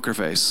great poker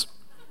face.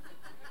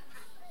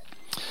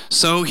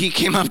 So he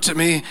came up to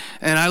me,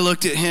 and I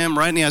looked at him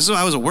right in the eyes. So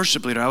I was a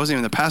worship leader. I wasn't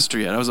even the pastor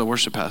yet. I was a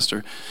worship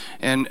pastor.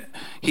 And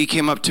he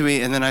came up to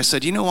me, and then I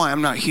said, you know why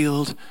I'm not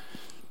healed?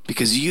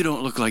 because you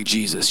don't look like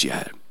Jesus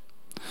yet.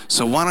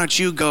 So why don't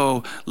you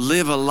go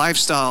live a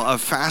lifestyle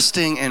of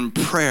fasting and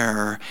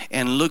prayer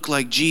and look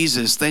like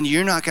Jesus? Then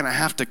you're not going to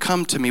have to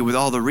come to me with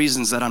all the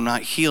reasons that I'm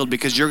not healed,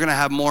 because you're going to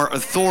have more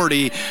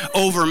authority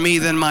over me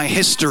than my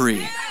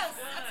history.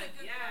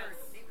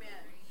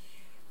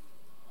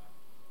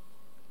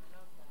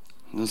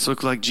 Let's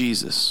look like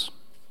Jesus.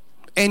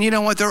 And you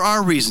know what? There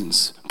are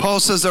reasons.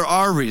 Paul says there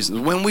are reasons.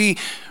 When we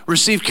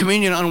receive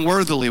communion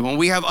unworthily, when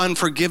we have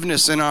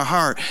unforgiveness in our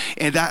heart,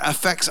 and that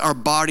affects our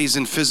bodies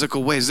in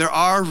physical ways, there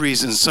are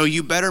reasons. So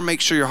you better make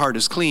sure your heart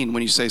is clean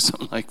when you say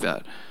something like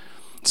that.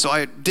 So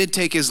I did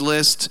take his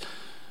list,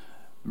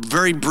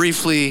 very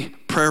briefly,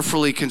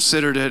 prayerfully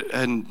considered it,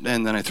 and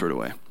then I threw it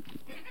away.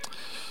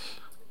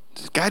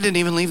 The guy didn't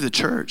even leave the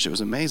church. It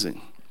was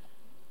amazing.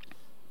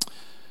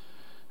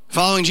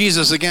 Following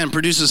Jesus, again,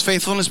 produces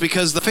faithfulness,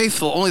 because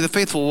only the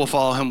faithful will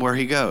follow him where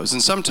he goes. And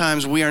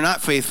sometimes we are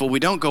not faithful. We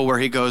don't go where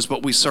he goes,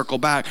 but we circle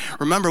back.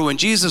 Remember, when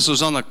Jesus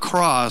was on the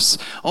cross,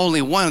 only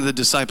one of the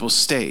disciples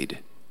stayed.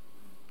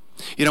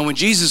 You know, when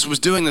Jesus was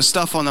doing the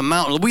stuff on the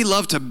mountain, we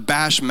love to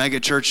bash mega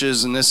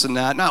churches and this and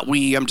that. Not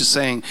we, I'm just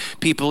saying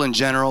people in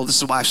general. This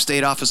is why I've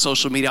stayed off of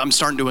social media. I'm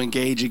starting to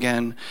engage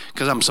again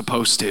because I'm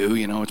supposed to.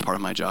 You know, it's part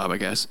of my job, I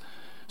guess.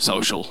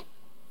 Social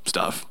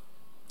stuff.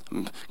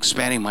 I'm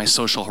expanding my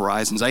social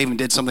horizons. I even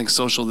did something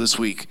social this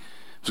week. It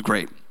was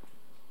great.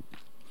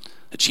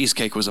 The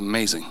cheesecake was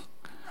amazing.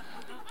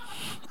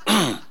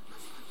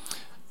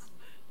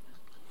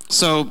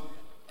 So,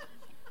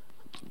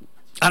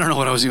 I don't know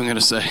what I was even going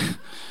to say.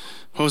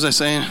 What was I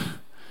saying?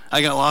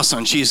 I got lost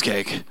on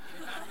cheesecake.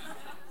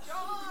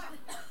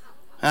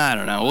 I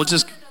don't know. We'll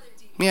just...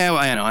 Yeah,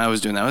 I know. I was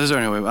doing that.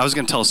 Anyway, I was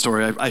going to tell a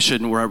story. I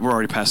shouldn't. We're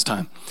already past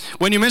time.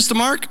 When you miss the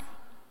mark,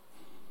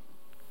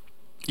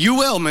 you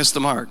will miss the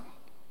mark.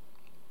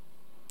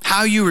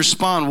 How you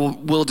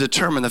respond will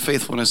determine the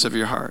faithfulness of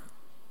your heart.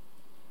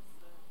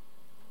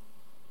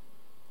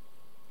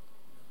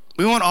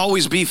 We won't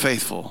always be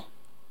faithful,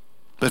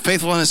 but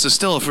faithfulness is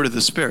still a fruit of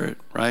the Spirit,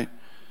 right?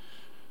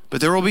 But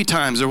there will be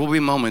times, there will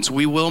be moments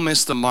we will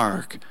miss the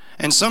mark.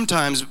 And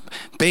sometimes,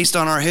 based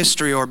on our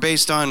history or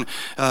based on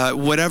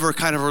whatever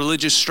kind of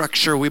religious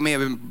structure we may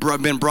have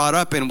been brought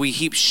up in, we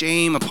heap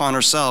shame upon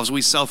ourselves.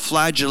 We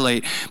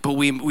self-flagellate, but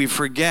we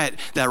forget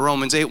that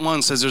Romans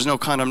 8:1 says there's no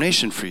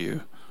condemnation for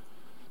you.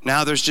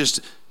 Now there's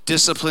just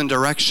discipline,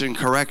 direction,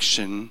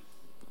 correction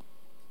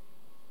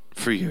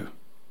for you.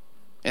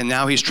 And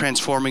now he's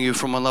transforming you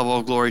from one level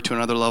of glory to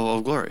another level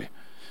of glory.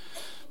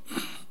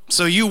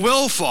 So you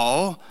will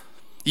fall.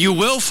 You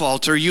will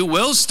falter, you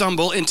will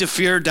stumble into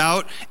fear,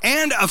 doubt,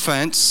 and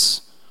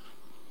offense.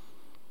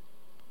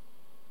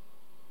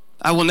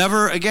 I will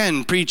never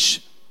again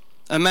preach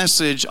a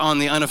message on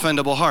the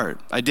unoffendable heart.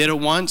 I did it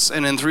once,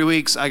 and in 3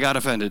 weeks, I got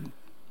offended.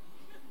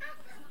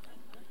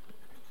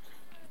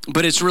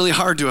 But it's really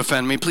hard to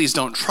offend me. Please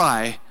don't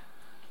try.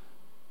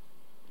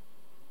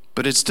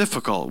 But it's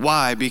difficult.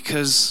 Why?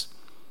 Because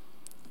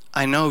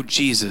I know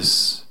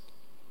Jesus.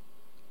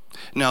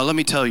 Now, let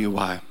me tell you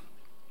why.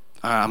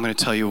 I'm going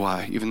to tell you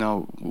why, even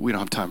though we don't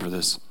have time for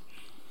this.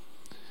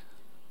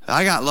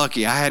 I got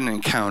lucky. I had an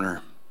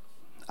encounter.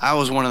 I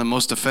was one of the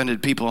most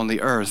offended people on the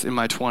earth in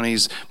my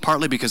 20s,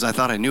 partly because I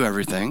thought I knew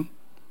everything.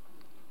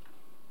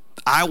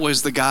 I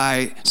was the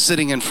guy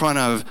sitting in front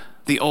of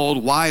the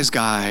old wise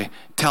guy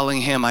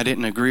telling him I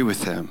didn't agree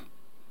with him,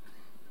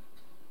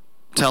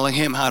 telling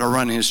him how to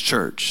run his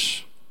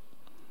church.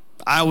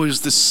 I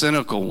was the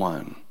cynical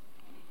one.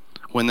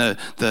 When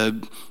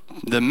the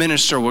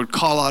minister would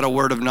call out a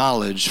word of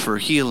knowledge for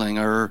healing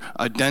or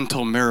a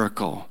dental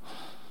miracle.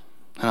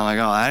 And I'm like,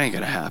 oh, that ain't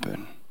going to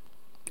happen.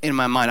 In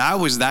my mind, I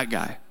was that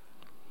guy.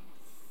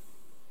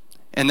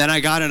 And then I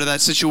got into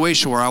that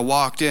situation where I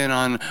walked in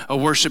on a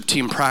worship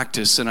team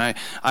practice and I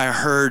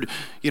heard,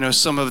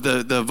 some of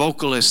the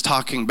vocalists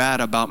talking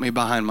bad about me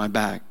behind my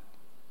back.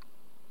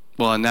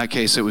 Well, in that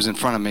case, it was in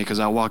front of me because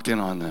I walked in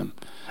on them.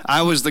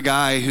 I was the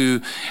guy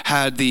who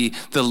had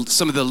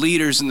some of the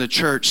leaders in the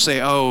church say,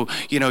 "Oh,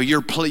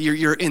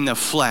 you're in the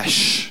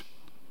flesh."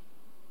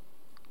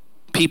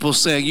 People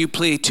saying you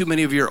play too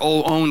many of your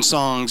own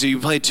songs, or you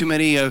play too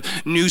many of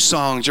new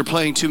songs, you're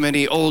playing too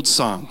many old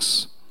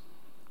songs.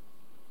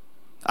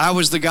 I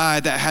was the guy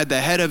that had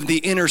the head of the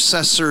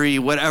intercessory,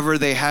 whatever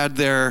they had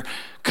there,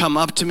 come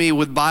up to me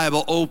with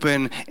Bible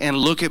open and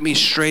look at me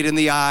straight in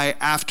the eye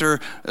after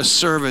a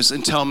service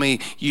and tell me,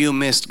 "You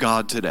missed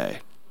God today."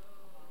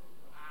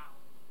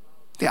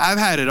 Yeah, I've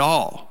had it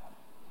all.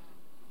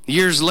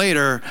 Years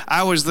later,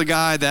 I was the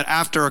guy that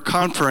after a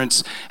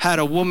conference had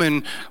a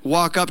woman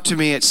walk up to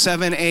me at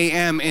 7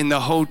 a.m. in the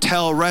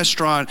hotel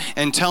restaurant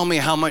and tell me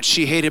how much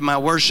she hated my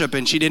worship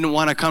and she didn't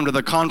want to come to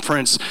the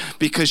conference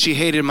because she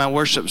hated my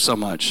worship so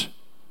much.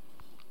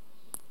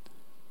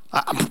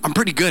 I'm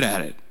pretty good at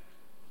it.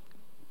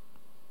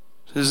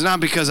 It's not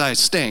because I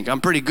stink.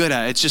 I'm pretty good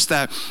at it. It's just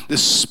that the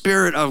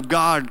Spirit of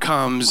God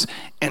comes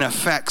and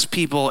affects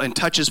people and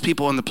touches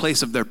people in the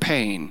place of their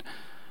pain.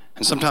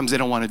 And sometimes they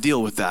don't want to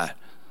deal with that.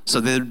 So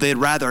they'd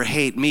rather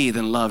hate me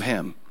than love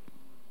him.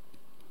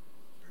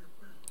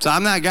 So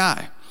I'm that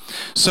guy.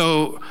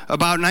 So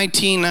about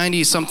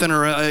 1990 something,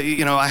 or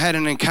I had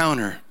an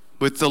encounter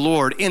with the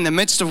Lord in the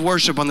midst of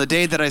worship on the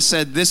day that I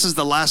said, this is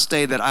the last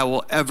day that I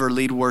will ever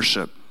lead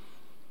worship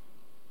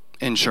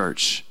in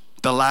church.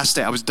 The last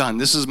day, I was done.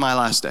 This is my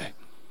last day.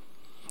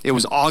 It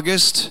was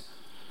August,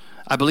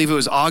 I believe it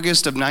was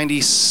August of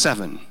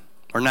 97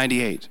 or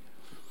 98.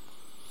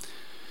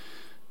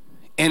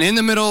 And in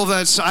the middle of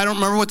that, I don't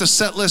remember what the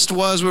set list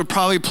was. We were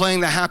probably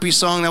playing the happy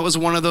song. That was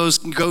one of those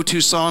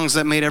go-to songs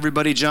that made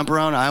everybody jump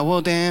around. I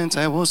will dance,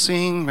 I will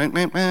sing,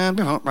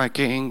 before my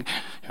king.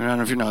 I don't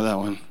know if you know that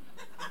one.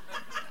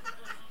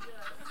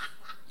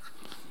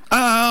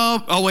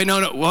 Oh, wait,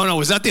 no. Oh, no,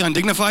 was that the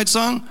Undignified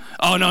song?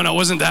 Oh, no, it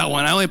wasn't that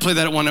one. I only played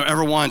that one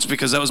ever once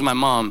because that was my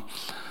mom.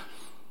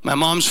 My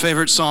mom's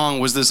favorite song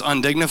was this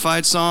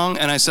Undignified song,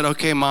 and I said,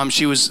 okay, Mom,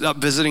 she was up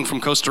visiting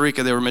from Costa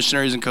Rica. They were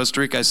missionaries in Costa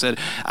Rica. I said,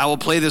 I will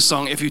play this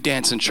song if you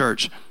dance in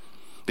church,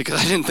 because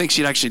I didn't think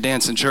she'd actually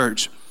dance in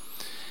church.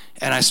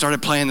 And I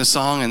started playing the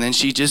song, and then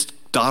she just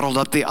dawdled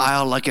up the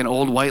aisle like an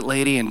old white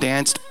lady and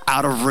danced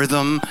out of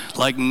rhythm,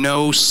 like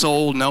no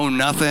soul, no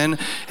nothing.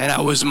 And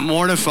I was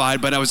mortified,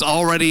 but I was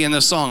already in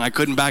the song. I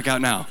couldn't back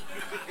out now.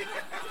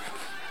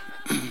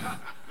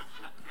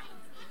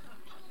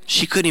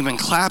 She couldn't even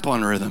clap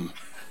on rhythm,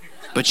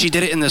 but she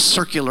did it in the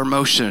circular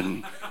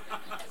motion.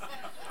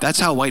 That's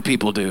how white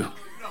people do.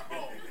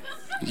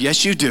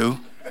 Yes, you do.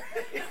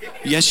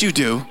 Yes, you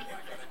do.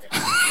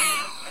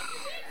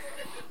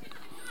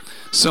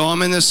 So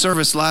I'm in this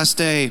service last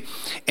day,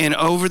 and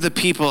over the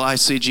people I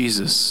see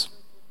Jesus.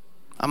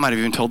 I might have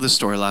even told this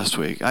story last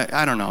week.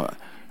 I don't know.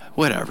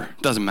 Whatever.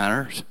 Doesn't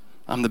matter.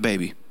 I'm the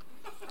baby.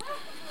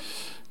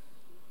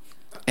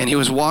 And he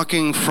was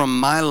walking from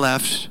my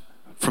left,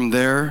 from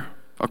there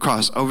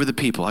across, over the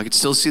people. I could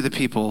still see the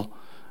people,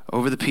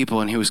 over the people,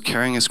 and he was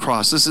carrying his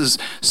cross. This is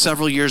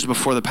several years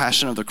before the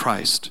Passion of the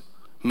Christ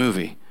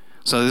movie.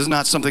 So this is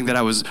not something that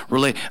I was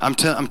I'm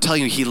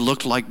telling you, he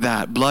looked like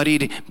that.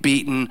 Bloodied,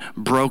 beaten,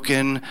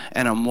 broken.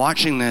 And I'm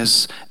watching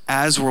this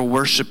as we're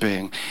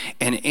worshiping.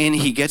 And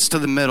he gets to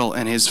the middle,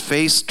 and his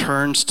face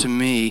turns to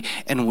me,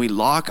 and we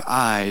lock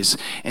eyes.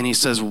 And he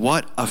says,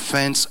 what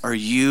offense are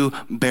you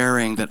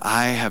bearing that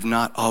I have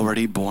not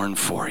already borne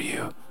for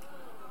you?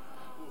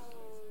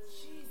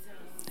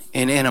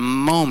 And in a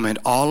moment,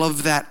 all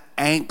of that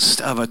angst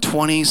of a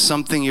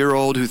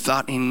 20-something-year-old who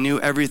thought he knew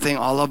everything,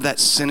 all of that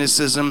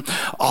cynicism,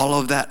 all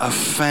of that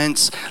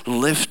offense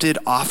lifted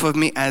off of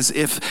me as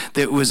if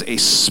there was a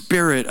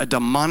spirit, a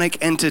demonic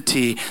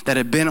entity that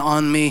had been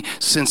on me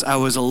since I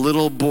was a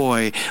little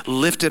boy,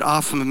 lifted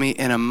off of me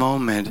in a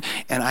moment.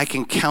 And I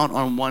can count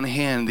on one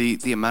hand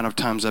the amount of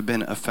times I've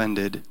been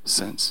offended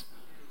since.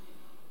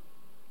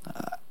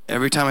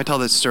 Every time I tell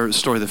that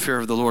story, the fear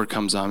of the Lord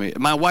comes on me.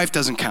 My wife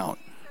doesn't count,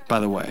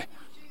 by the way.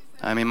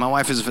 I mean, my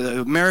wife is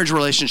a marriage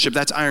relationship.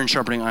 That's iron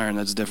sharpening iron.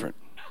 That's different.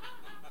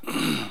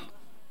 And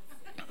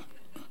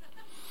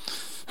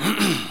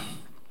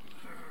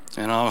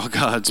all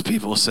God's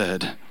people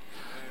said,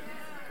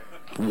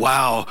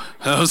 wow.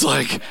 I was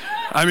like,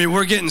 I mean,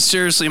 we're getting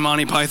seriously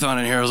Monty Python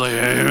in here. I was like,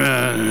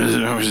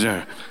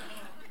 amen.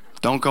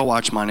 Don't go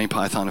watch Monty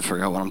Python to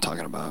figure out what I'm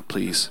talking about,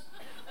 please.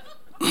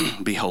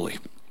 Be holy.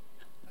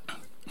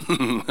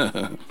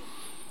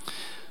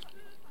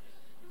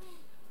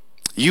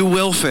 You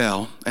will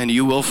fail and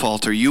you will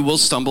falter. You will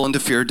stumble into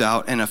fear,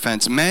 doubt, and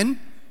offense.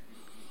 Men,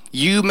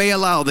 you may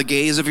allow the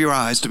gaze of your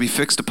eyes to be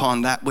fixed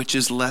upon that which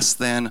is less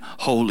than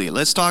holy.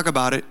 Let's talk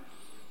about it.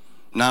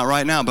 Not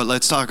right now, but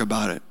let's talk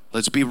about it.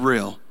 Let's be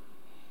real.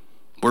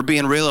 We're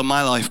being real in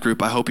my life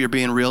group. I hope you're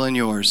being real in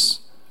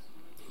yours.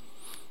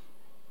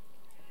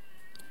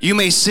 You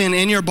may sin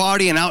in your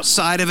body and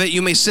outside of it.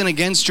 You may sin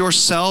against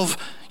yourself.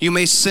 You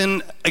may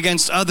sin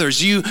against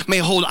others. You may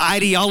hold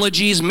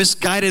ideologies,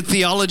 misguided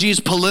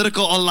theologies,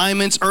 political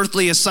alignments,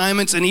 earthly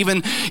assignments, and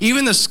even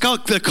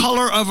the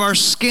color of our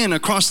skin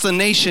across the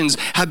nations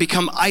have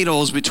become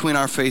idols between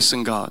our face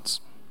and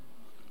God's.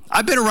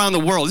 I've been around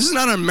the world. This is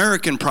not an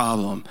American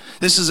problem.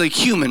 This is a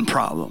human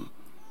problem.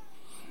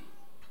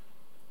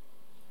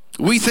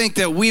 We think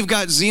that we've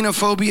got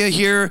xenophobia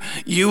here.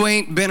 You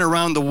ain't been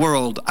around the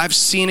world. I've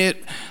seen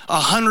it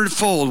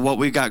 100-fold what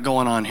we've got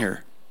going on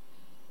here.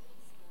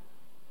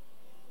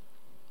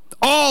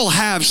 All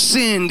have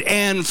sinned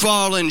and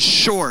fallen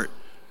short.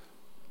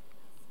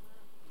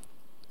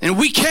 And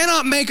we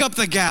cannot make up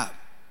the gap.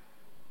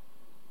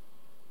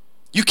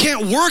 You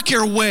can't work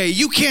your way.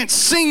 You can't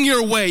sing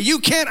your way. You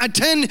can't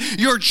attend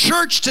your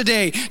church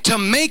today to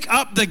make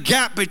up the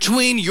gap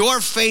between your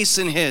face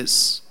and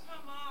his.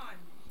 Come on.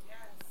 Yes.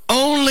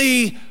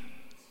 Only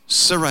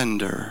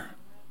surrender.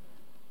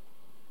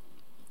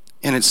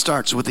 And it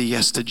starts with a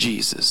yes to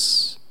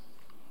Jesus.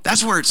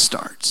 That's where it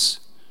starts.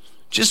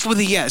 Just with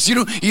a yes.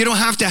 You don't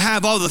have to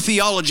have all the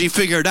theology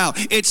figured out.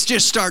 It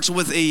just starts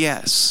with a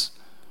yes.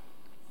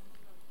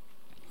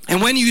 And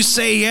when you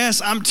say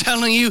yes, I'm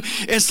telling you,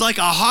 it's like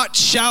a hot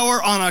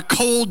shower on a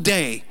cold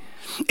day.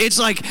 It's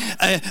like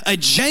a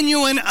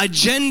genuine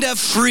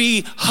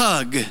agenda-free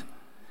hug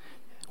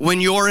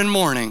when you're in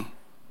mourning.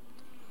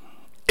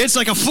 It's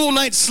like a full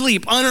night's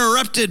sleep,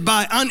 uninterrupted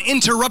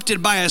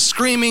by a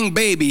screaming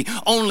baby.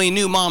 Only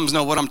new moms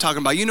know what I'm talking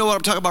about. You know what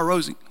I'm talking about,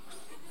 Rosie?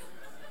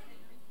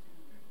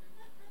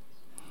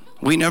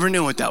 We never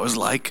knew what that was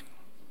like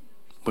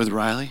with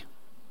Riley,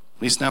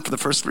 at least not for the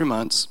first 3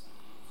 months.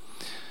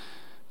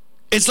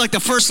 It's like the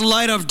first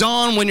light of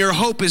dawn when your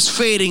hope is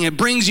fading. It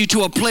brings you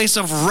to a place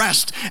of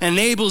rest,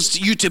 enables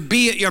you to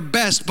be at your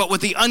best, but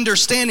with the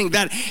understanding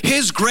that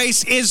His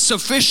grace is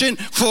sufficient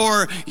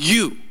for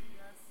you.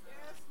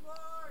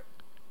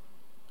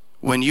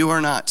 When you are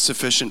not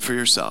sufficient for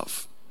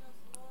yourself,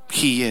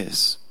 He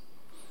is.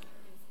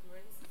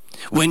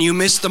 When you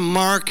miss the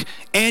mark,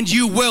 and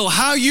you will,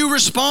 how you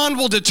respond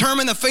will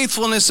determine the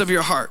faithfulness of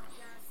your heart.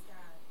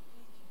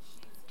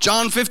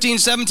 John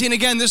 15:17,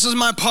 again, this is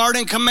my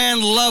parting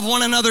command, love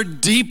one another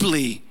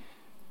deeply.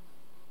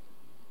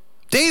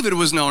 David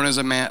was known as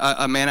a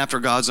man after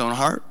God's own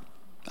heart.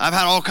 I've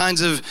had all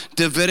kinds of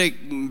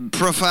Davidic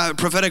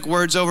prophetic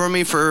words over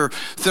me for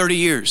 30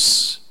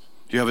 years.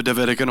 You have a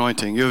Davidic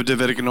anointing. You have a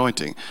Davidic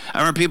anointing. I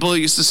remember people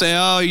used to say,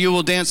 oh, you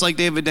will dance like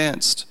David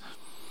danced.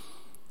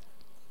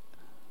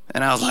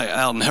 And I was like,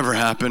 that'll never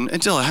happen,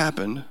 until it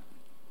happened.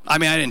 I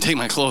mean, I didn't take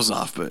my clothes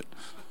off, but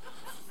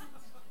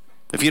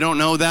if you don't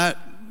know that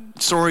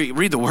story,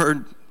 read the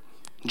Word.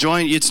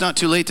 Join. It's not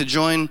too late to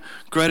join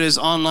Greta's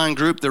online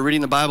group. They're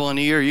reading the Bible in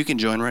a year. You can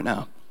join right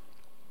now.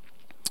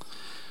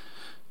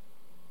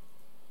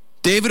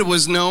 David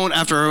was known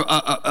after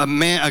a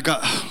man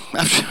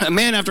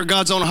after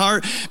God's own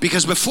heart,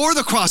 because before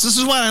the cross, this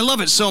is why I love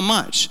it so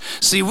much.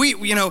 See, we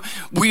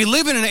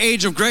live in an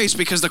age of grace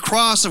because the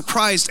cross of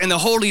Christ and the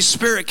Holy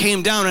Spirit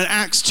came down in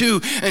Acts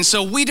 2, and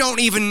so we don't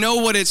even know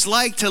what it's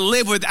like to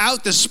live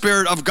without the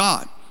Spirit of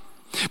God.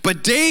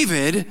 But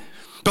David,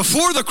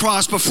 before the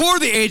cross, before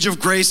the age of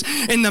grace,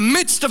 in the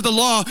midst of the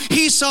law,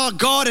 he saw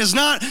God as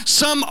not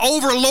some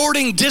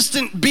overlording,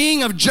 distant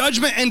being of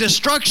judgment and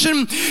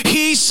destruction.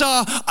 He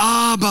saw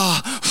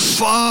Abba,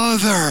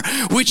 Father,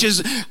 which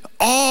is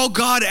all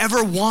God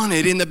ever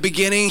wanted. In the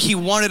beginning, He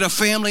wanted a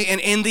family,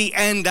 and in the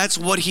end, that's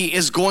what He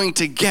is going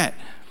to get.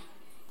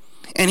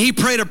 And he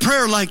prayed a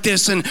prayer like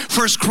this in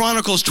 1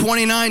 Chronicles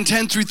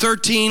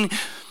 29:10-13.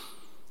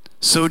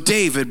 So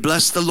David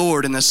blessed the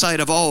Lord in the sight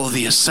of all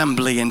the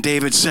assembly. And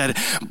David said,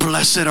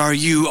 blessed are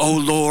you, O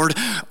Lord,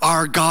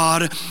 our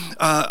God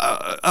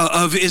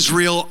of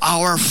Israel,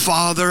 our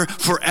Father,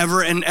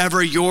 forever and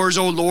ever. Yours,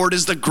 O Lord,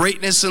 is the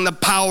greatness and the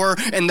power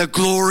and the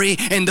glory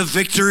and the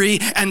victory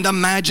and the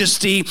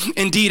majesty.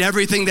 Indeed,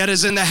 everything that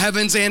is in the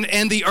heavens and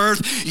the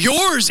earth.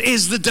 Yours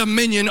is the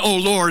dominion, O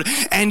Lord,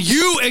 and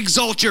you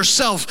exalt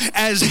yourself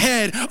as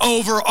head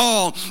over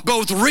all.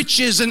 Both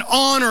riches and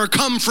honor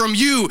come from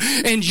you,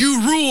 and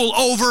you rule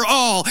over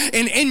all,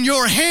 and in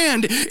your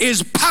hand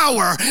is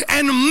power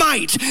and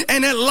might,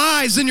 and it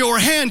lies in your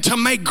hand to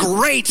make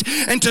great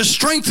and to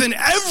strengthen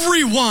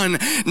everyone.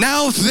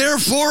 Now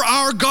therefore,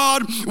 our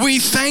God, we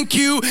thank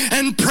you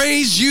and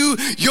praise you,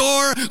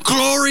 your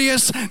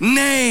glorious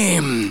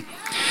name.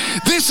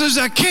 This is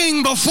a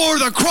king before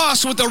the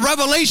cross with the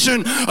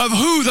revelation of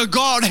who the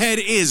Godhead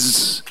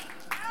is.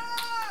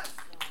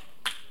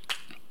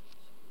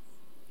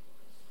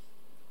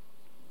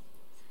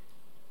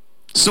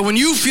 So when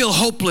you feel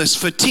hopeless,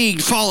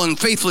 fatigued, fallen,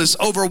 faithless,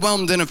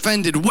 overwhelmed, and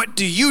offended, what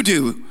do you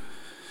do?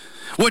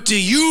 What do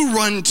you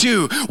run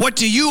to? What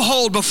do you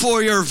hold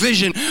before your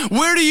vision?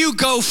 Where do you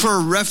go for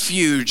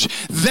refuge?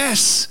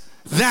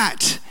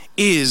 That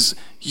is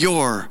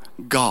your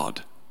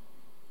God.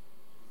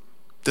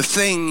 The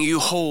thing you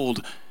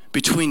hold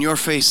between your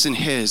face and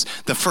His.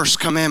 The first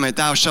commandment,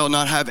 thou shalt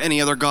not have any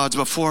other gods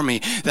before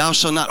me. Thou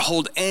shalt not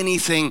hold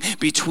anything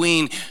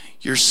between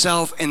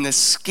yourself and the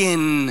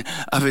skin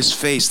of His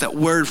face. That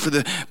word for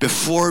the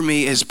before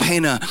me is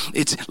pena.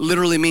 It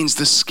literally means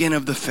the skin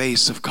of the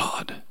face of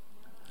God.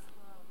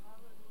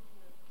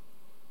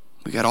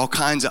 We got all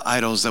kinds of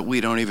idols that we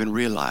don't even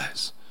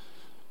realize.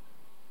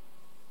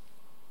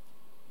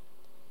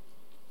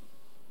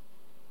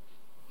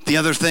 The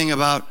other thing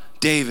about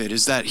David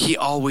is that he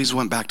always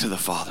went back to the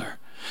Father.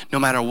 No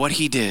matter what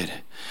he did.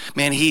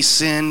 Man, he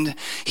sinned.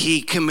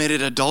 He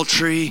committed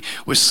adultery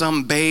with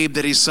some babe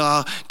that he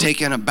saw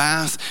taking a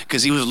bath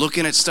because he was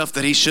looking at stuff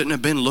that he shouldn't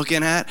have been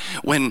looking at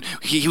when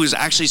he was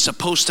actually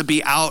supposed to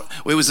be out.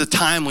 It was a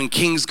time when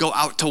kings go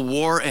out to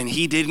war and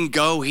he didn't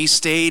go. He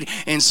stayed,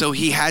 and so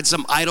he had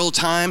some idle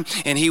time,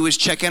 and he was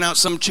checking out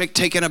some chick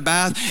taking a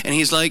bath, and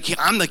he's like,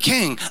 I'm the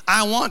king.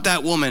 I want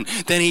that woman.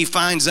 Then he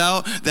finds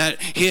out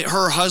that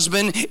her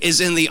husband is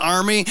in the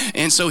army,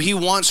 and so he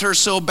wants her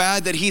so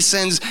bad that he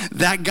sends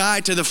that guy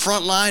to the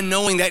front line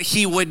knowing that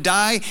he would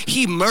die.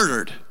 He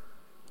murdered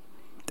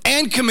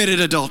and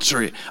committed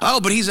adultery. Oh,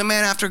 but he's a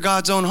man after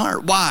God's own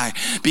heart. Why?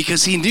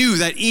 Because he knew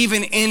that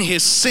even in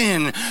his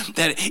sin,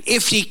 that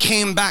if he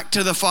came back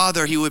to the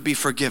Father, he would be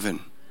forgiven.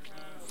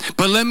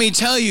 But let me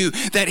tell you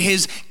that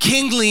his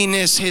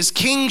kingliness, his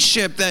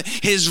kingship, that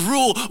his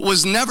rule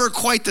was never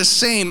quite the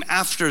same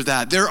after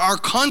that. There are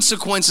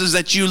consequences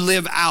that you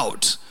live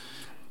out,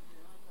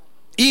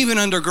 even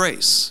under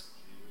grace.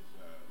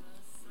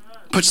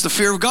 Puts the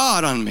fear of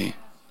God on me.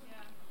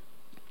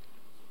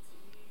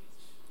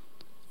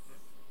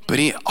 But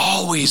he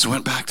always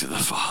went back to the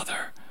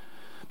Father.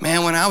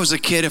 Man, when I was a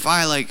kid, if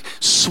I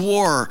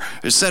swore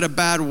or said a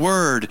bad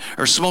word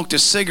or smoked a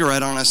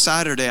cigarette on a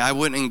Saturday, I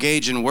wouldn't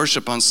engage in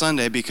worship on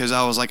Sunday because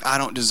I was like, I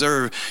don't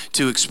deserve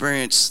to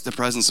experience the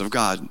presence of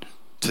God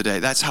today.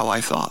 That's how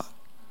I thought.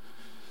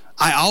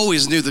 I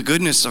always knew the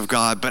goodness of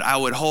God, but I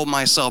would hold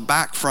myself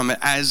back from it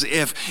as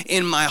if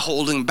in my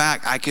holding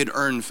back, I could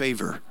earn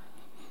favor.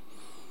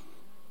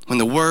 When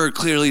the word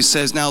clearly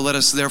says, now let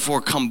us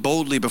therefore come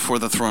boldly before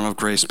the throne of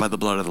grace by the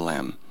blood of the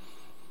Lamb.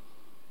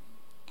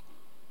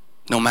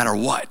 No matter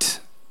what.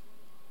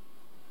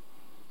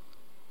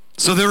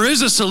 So there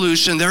is a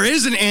solution, there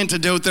is an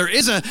antidote, there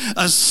is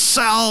a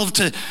salve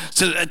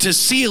to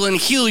seal and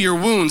heal your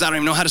wounds. I don't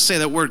even know how to say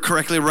that word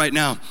correctly right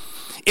now.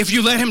 If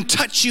you let him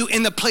touch you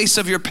in the place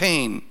of your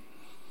pain.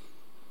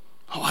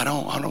 Oh, I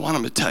don't want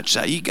him to touch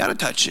that. You got to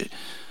touch it.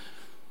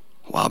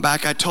 A while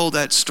back, I told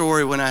that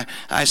story when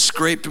I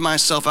scraped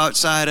myself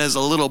outside as a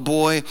little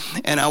boy,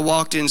 and I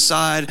walked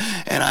inside,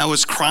 and I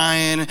was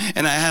crying,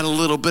 and I had a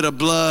little bit of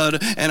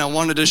blood, and I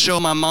wanted to show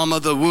my mama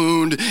the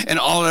wound, and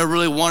all I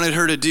really wanted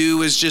her to do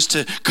was just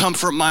to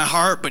comfort my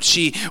heart. But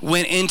she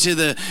went into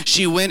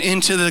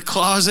the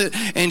closet,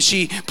 and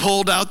she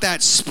pulled out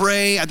that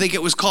spray. I think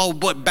it was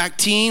called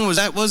Bactine,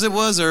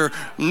 or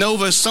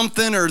Nova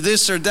something, or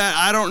this or that,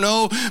 I don't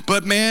know.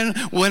 But man,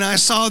 when I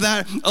saw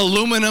that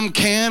aluminum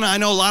can, I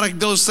know a lot of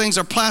those things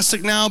are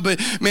plastic now,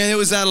 but man, it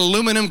was that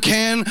aluminum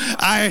can.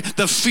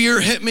 The fear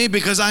hit me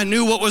because I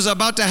knew what was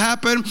about to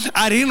happen.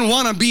 I didn't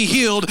want to be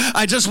healed.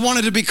 I just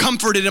wanted to be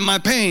comforted in my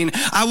pain.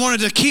 I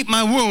wanted to keep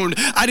my wound.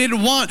 I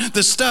didn't want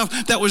the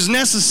stuff that was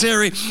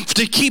necessary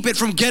to keep it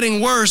from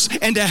getting worse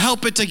and to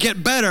help it to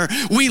get better.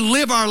 We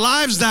live our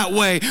lives that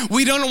way.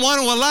 We don't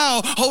want to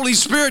allow Holy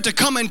Spirit to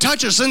come and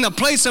touch us in the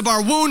place of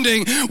our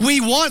wounding. We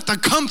want the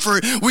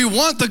comfort. We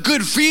want the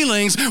good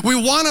feelings. We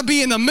want to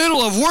be in the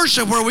middle of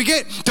worship where we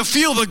get to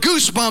feel the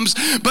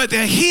goosebumps, but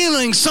the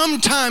healing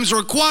sometimes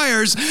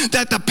requires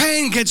that the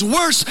pain gets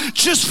worse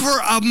just for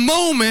a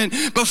moment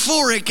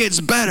before it gets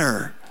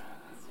better.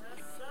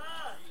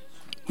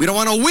 We don't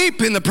want to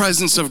weep in the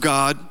presence of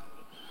God,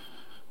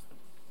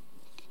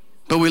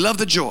 but we love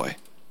the joy.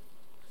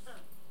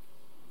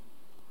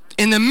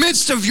 In the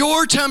midst of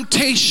your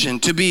temptation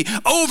to be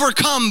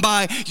overcome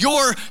by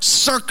your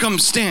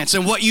circumstance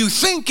and what you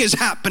think is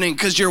happening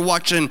because you're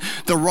watching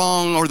the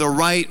wrong or the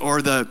right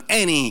or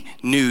any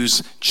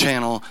news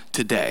channel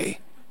today,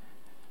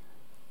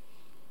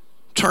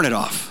 turn it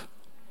off.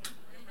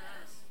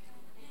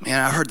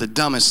 Man, I heard the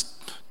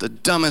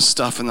dumbest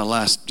stuff in the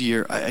last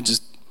year.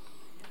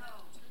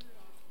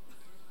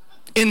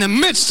 In the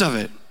midst of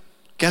it,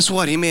 guess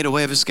what? He made a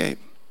way of escape.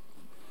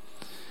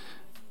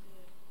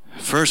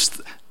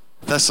 First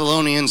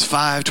Thessalonians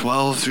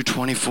 5:12 through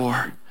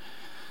 24.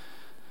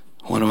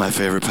 One of my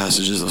favorite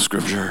passages of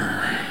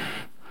scripture.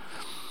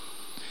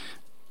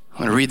 I'm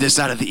going to read this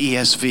out of the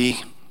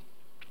ESV.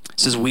 It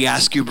says, we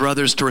ask you,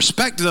 brothers, to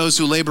respect those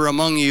who labor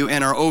among you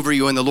and are over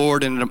you in the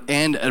Lord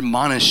and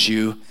admonish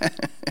you.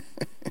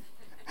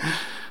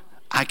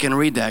 I can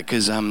read that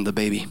because I'm the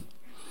baby.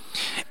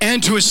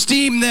 And to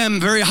esteem them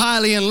very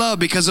highly in love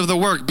because of the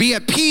work. Be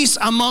at peace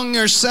among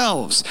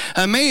yourselves.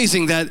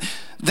 Amazing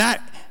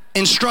that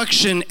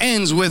instruction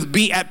ends with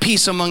be at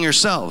peace among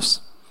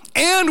yourselves.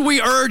 And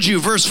we urge you,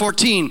 verse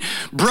 14,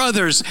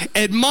 brothers,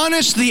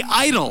 admonish the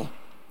idle,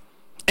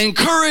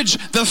 encourage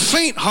the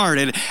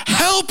faint-hearted,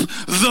 help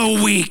the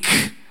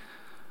weak.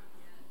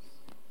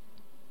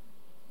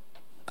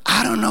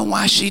 I don't know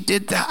why she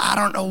did that. I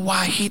don't know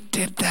why he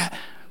did that.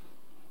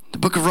 The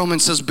book of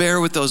Romans says,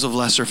 bear with those of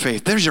lesser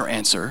faith. There's your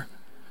answer.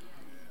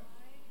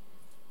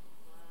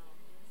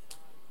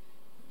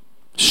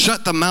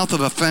 Shut the mouth of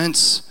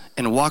offense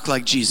and walk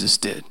like Jesus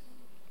did.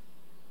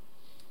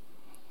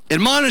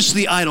 Admonish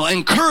the idle,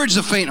 encourage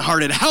the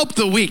faint-hearted, help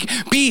the weak,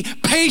 be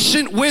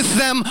patient with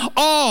them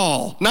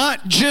all,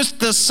 not just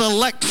the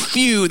select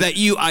few that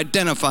you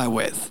identify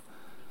with.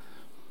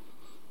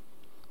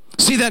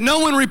 See that no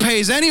one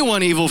repays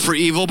anyone evil for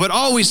evil, but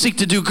always seek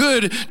to do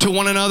good to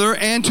one another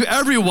and to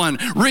everyone.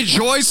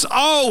 Rejoice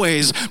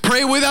always.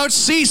 Pray without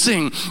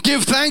ceasing.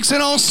 Give thanks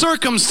in all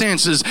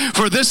circumstances,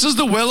 for this is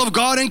the will of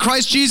God in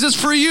Christ Jesus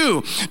for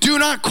you. Do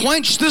not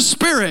quench the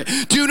spirit.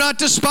 Do not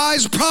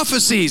despise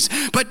prophecies,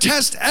 but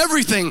test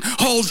everything.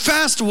 Hold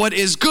fast what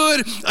is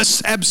good.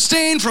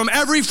 Abstain from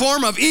every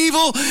form of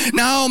evil.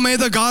 Now may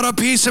the God of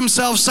peace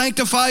himself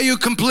sanctify you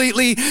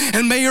completely,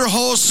 and may your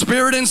whole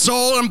spirit and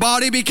soul and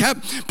body be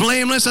kept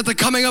blameless at the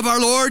coming of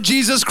our Lord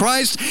Jesus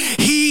Christ.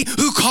 He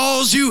who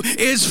calls you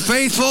is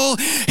faithful.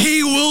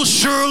 He will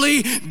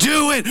surely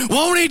do it.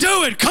 Won't he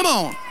do it? Come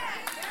on.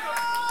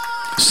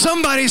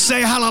 Somebody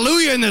say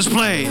hallelujah in this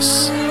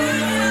place.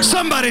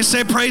 Somebody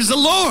say praise the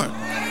Lord.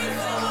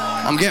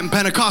 I'm getting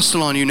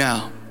Pentecostal on you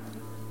now.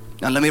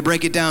 Now let me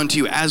break it down to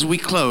you as we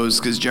close,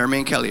 because Jeremy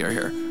and Kelly are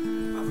here.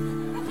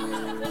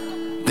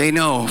 They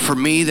know for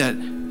me that,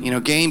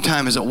 game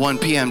time is at 1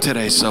 p.m.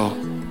 today,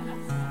 so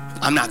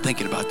I'm not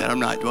thinking about that.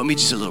 Well, me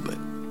just a little bit.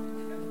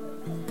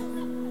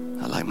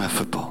 I like my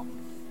football,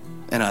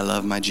 and I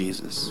love my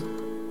Jesus.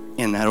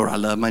 in that order. I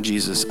love my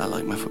Jesus. I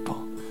like my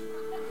football.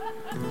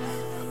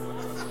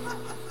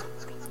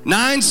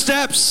 9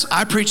 steps.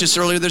 I preached this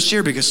earlier this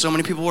year because so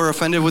many people were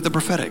offended with the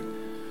prophetic.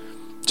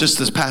 Just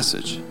this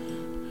passage.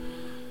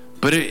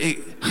 But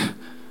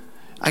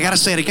I got to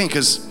say it again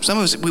because some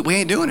of us, we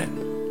ain't doing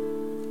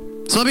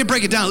it. So let me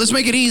break it down. Let's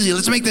make it easy.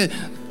 Let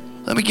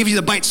me give you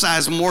the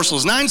bite-sized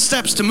morsels. 9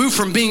 steps to move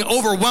from being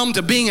overwhelmed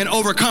to being an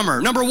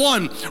overcomer. Number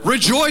 1,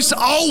 rejoice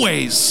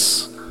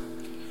always.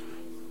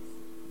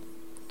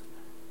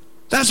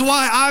 That's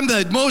why I'm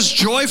the most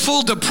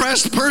joyful,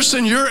 depressed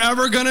person you're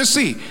ever going to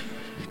see.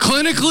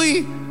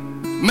 Clinically,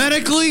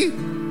 medically,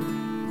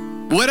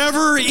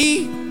 whatever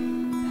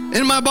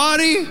in my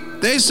body,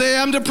 they say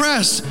I'm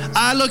depressed.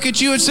 I look at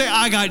you and say,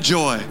 I got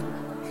joy.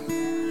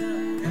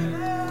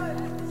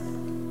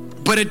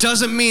 But it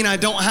doesn't mean I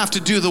don't have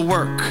to do the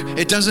work.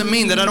 It doesn't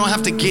mean that I don't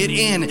have to get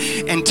in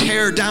and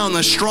tear down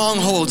the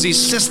strongholds, these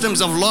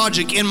systems of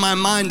logic in my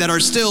mind that are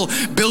still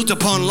built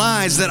upon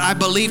lies that I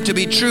believe to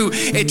be true.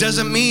 It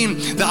doesn't mean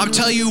that, I'll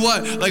tell you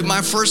what, like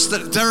my first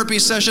therapy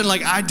session,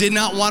 like I did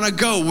not want to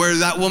go where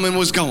that woman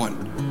was going.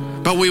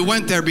 But we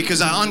went there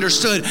because I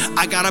understood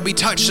I gotta be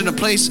touched in a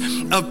place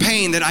of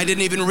pain that I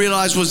didn't even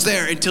realize was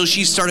there until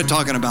she started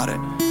talking about it.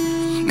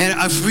 And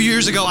a few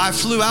years ago, I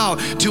flew out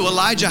to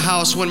Elijah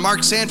House when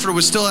Mark Sanford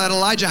was still at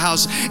Elijah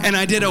House, and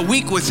I did a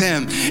week with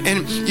him.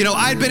 And, you know,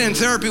 I'd been in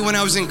therapy when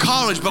I was in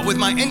college, but with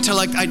my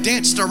intellect, I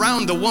danced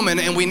around the woman,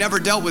 and we never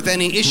dealt with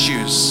any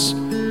issues.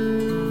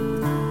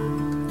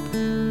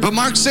 But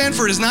Mark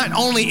Sanford is not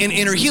only in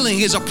inner healing,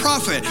 he's a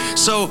prophet.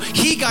 So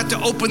he got to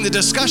open the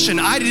discussion.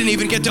 I didn't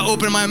even get to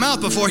open my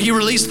mouth before he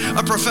released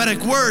a prophetic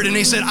word. And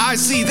he said, I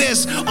see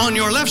this on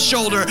your left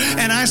shoulder,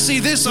 and I see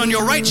this on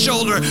your right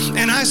shoulder,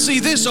 and I see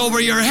this over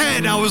your head.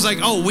 And I was like,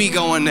 oh, we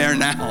going there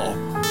now.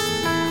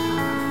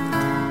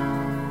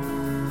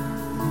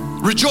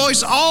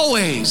 Rejoice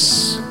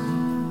always.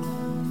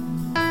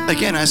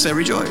 Again, I said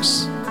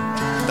rejoice.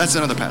 That's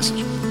another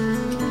passage.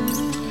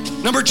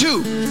 Number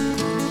 2.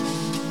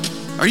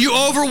 Are you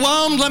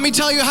overwhelmed? Let me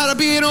tell you how to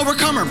be an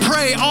overcomer.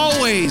 Pray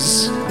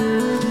always.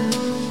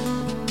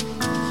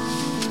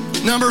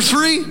 Number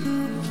 3,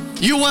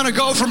 you want to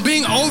go from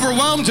being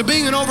overwhelmed to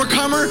being an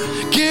overcomer?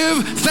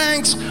 Give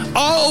thanks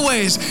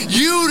always.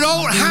 You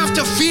don't have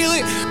to feel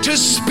it to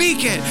speak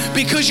it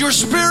because your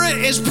spirit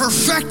is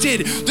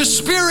perfected. The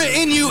spirit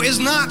in you is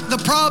not the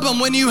problem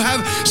when you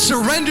have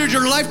surrendered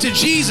your life to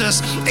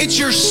Jesus. It's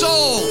your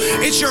soul,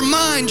 it's your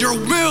mind, your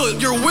will,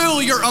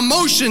 your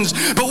emotions.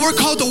 But we're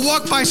called to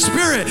walk by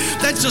spirit.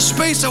 That's a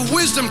space of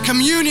wisdom,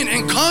 communion,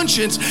 and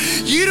conscience.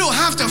 You don't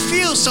have to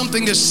feel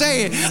something to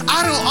say it.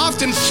 I don't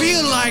often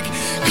feel like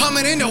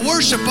coming into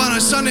worship on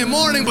a Sunday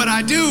morning, but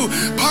I do,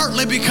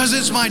 partly because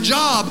it's my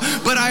job.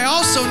 But I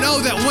also know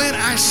that when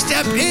I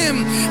step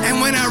in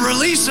and when I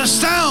release a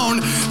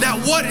sound, that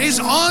what is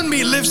on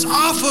me lifts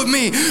off of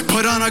me.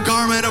 Put on a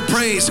garment of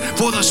praise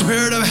for the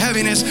spirit of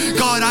heaviness.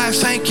 God, I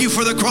thank you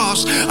for the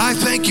cross. I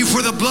thank you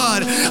for the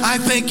blood. I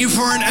thank you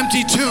for an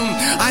empty tomb.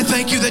 I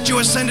thank you that you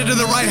ascended to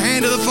the right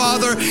hand of the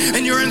Father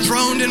and you're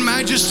enthroned in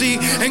majesty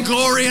and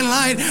glory and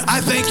light.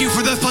 I thank you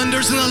for the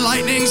thunders and the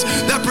lightnings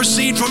that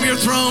proceed from your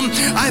throne.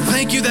 I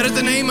thank you that at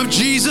the name of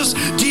Jesus,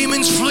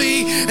 demons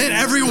flee and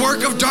every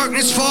work of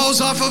darkness falls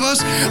off of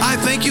us. I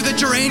thank you that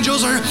your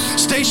angels are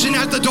stationed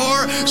at the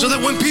door so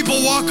that when people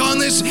walk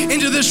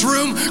into this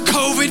room,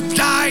 COVID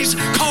dies,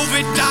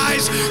 COVID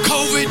dies,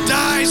 COVID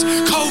dies,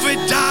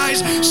 COVID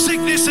dies,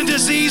 sickness and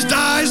disease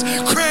dies,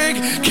 Craig,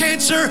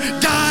 cancer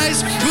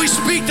dies. We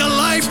speak the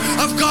life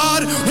of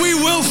God. We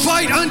will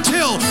fight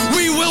until,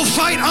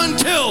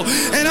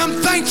 and I'm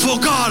thankful,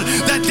 God,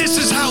 that this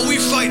is how we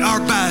fight our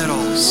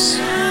battles.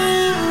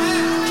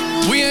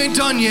 We ain't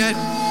done yet.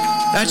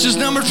 That's just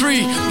number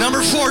 3.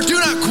 Number 4, do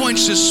not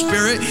quench the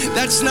spirit.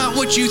 That's not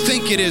what you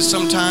think it is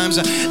sometimes.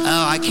 Oh,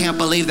 I can't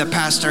believe the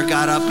pastor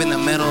got up in the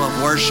middle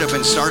of worship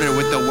and started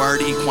with the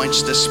word, he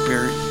quenched the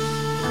spirit.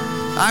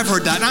 I've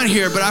heard that, not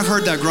here, but I've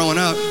heard that growing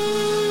up.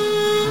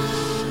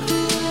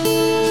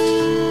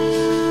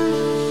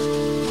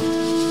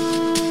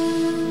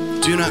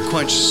 Do not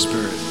quench the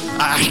spirit.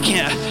 I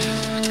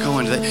can't go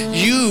into that.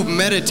 You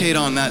meditate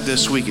on that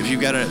this week if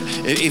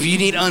you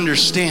need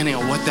understanding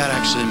of what that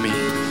actually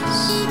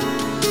means.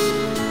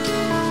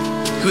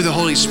 Who the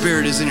Holy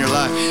Spirit is in your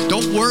life.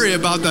 Don't worry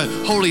about the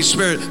Holy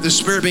Spirit, the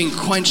Spirit being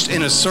quenched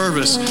in a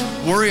service.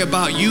 Worry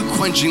about you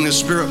quenching the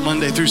Spirit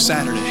Monday through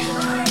Saturday.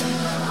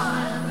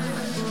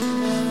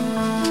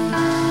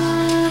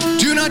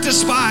 Do not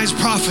despise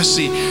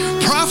prophecy.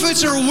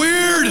 Prophets are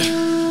weird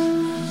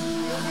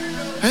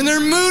and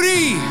they're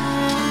moody.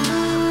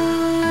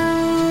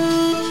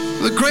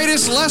 The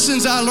greatest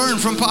lessons I learned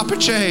from Papa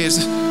Che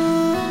is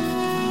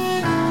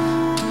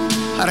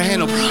how to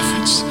handle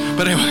prophets.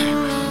 But anyway.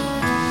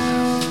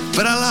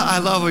 But I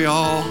love you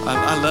all.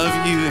 I love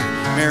you,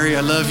 and Mary,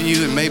 I love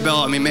you, and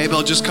Maybell. I mean,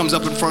 Maybell just comes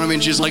up in front of me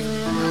and she's like,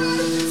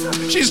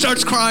 she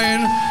starts crying.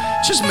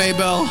 Just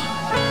Maybell.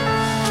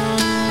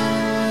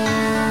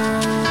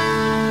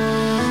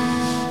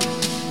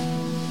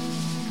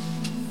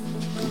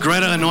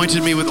 Greta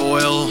anointed me with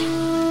oil.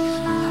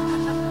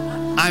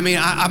 I mean,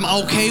 I'm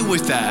okay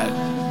with that,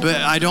 but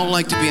I don't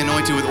like to be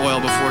anointed with oil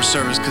before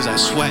service because I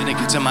sweat and it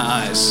gets in my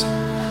eyes.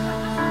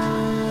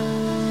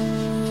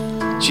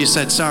 She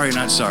said, sorry,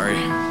 not sorry.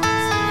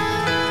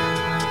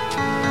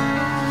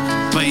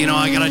 But you know,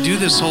 I gotta do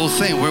this whole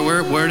thing.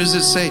 Where does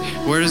it say?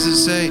 Where does it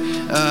say?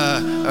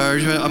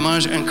 I'm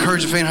gonna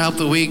encourage the faint, help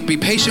the weak. Be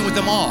patient with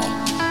them all,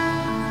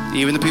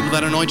 even the people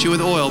that anoint you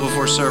with oil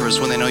before service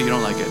when they know you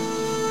don't like it.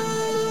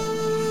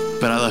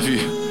 But I love you,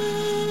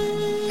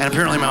 and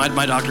apparently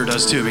my doctor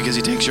does too, because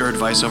he takes your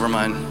advice over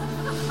mine.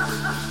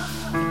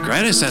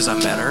 Greta says I'm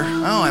better.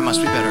 Oh, I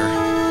must be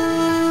better.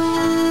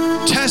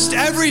 Test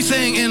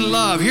everything in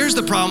love. Here's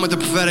the problem with the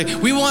prophetic.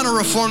 We want to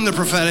reform the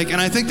prophetic, and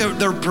I think that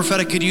the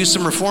prophetic could use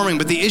some reforming,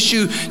 but the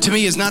issue to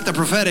me is not the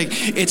prophetic.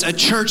 It's a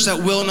church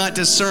that will not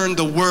discern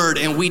the word,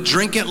 and we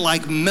drink it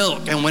like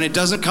milk, and when it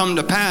doesn't come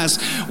to pass,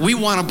 we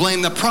want to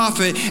blame the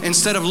prophet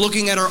instead of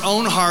looking at our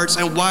own hearts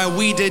and why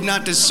we did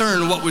not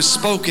discern what was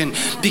spoken,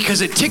 because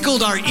it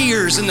tickled our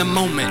ears in the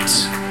moment.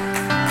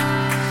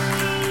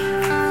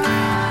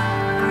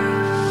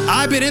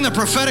 I've been in the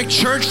prophetic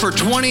church for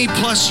 20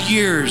 plus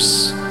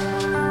years.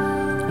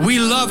 We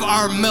love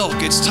our milk.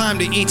 It's time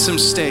to eat some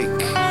steak.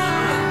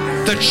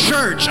 The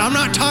church, I'm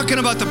not talking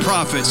about the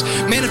prophets.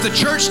 Man, if the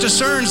church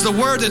discerns the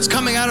word that's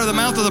coming out of the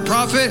mouth of the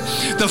prophet,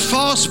 the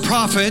false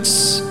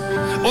prophets,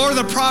 or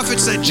the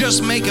prophets that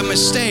just make a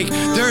mistake,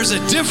 there's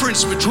a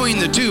difference between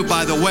the two,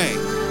 by the way.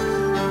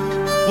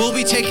 We'll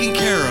be taken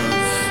care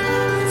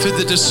of through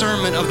the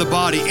discernment of the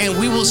body, and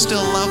we will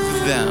still love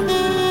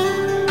them.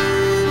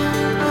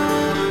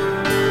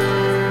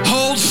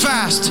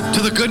 Fast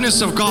to the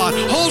goodness of God.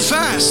 Hold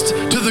fast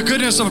to the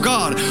goodness of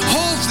God.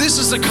 This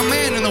is the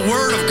command in the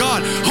word of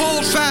God.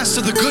 Hold fast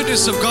to the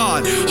goodness of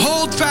God.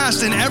 Hold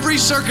fast in every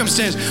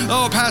circumstance.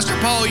 Oh, Pastor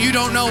Paul, you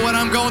don't know what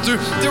I'm going through.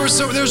 There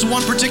was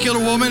one particular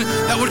woman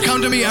that would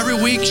come to me every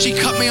week. She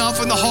cut me off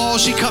in the hall.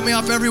 She cut me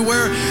off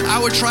everywhere. I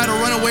would try to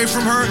run away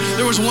from her.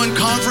 There was one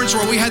conference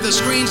where we had the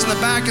screens in the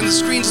back and the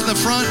screens in the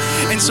front,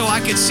 and so I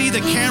could see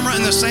the camera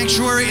in the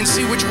sanctuary and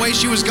see which way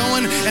she was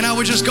going, and I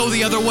would just go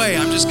the other way.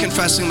 I'm just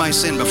confessing my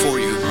sin before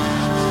you.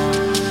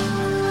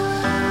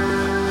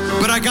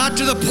 But I got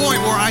to the point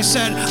where I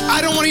said,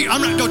 I don't want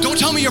to, don't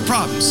tell me your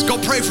problems. Go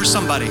pray for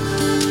somebody.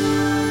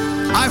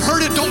 I've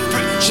heard it, don't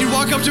pray. She'd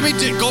walk up to me,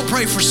 go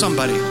pray for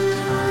somebody.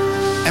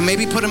 And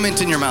maybe put a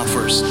mint in your mouth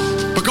first.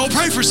 But go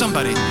pray for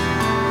somebody.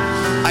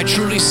 I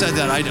truly said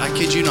that, I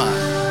kid you not.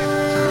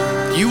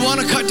 You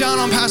want to cut down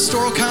on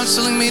pastoral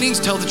counseling meetings?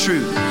 Tell the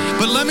truth.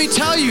 But let me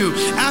tell you,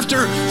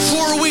 after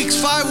 4 weeks,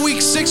 5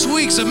 weeks, 6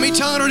 weeks of me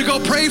telling her to go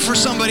pray for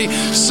somebody,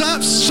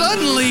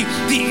 suddenly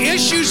the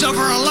issues of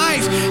her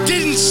life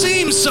didn't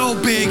seem so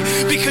big,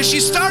 because she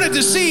started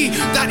to see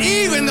that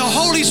even the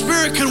Holy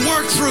Spirit could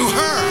work through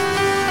her.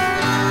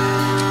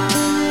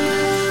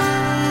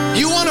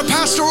 You want a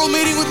pastoral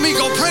meeting with me?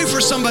 Go pray for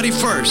somebody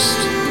first.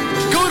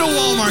 Go to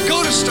Walmart,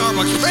 go to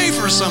Starbucks, pray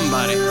for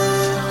somebody.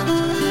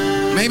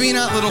 Maybe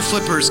not little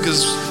flippers,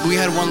 because we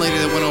had one lady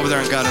that went over there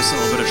and got us in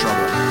a little bit of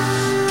trouble.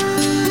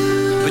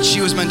 But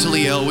she was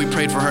mentally ill. We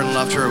prayed for her and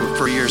loved her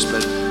for years,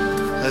 but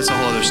that's a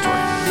whole other story.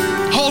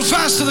 Hold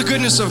fast to the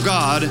goodness of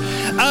God.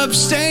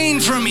 Abstain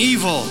from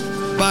evil,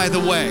 by the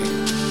way.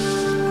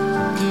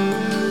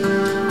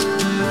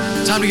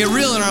 It's time to get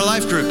real in our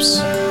life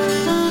groups.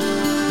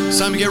 It's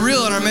time to get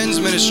real in our men's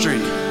ministry.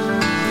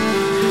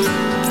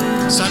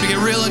 It's time to get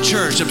real in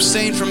church.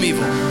 Abstain from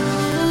evil.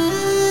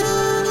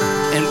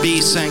 And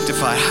be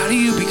sanctified. How do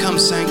you become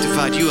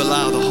sanctified? You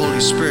allow the Holy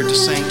Spirit to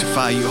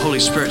sanctify you. Holy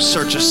Spirit,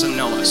 search us and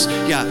know us.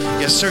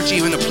 Yeah, search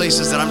even the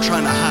places that I'm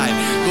trying to hide.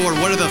 Lord,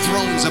 what are the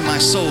thrones of my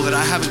soul that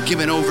I haven't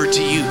given over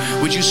to you?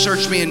 Would you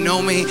search me and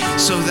know me,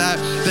 so that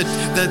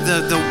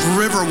the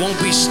river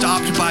won't be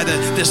stopped by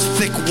this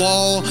thick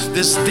wall?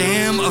 This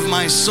dam of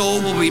my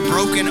soul will be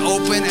broken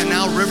open, and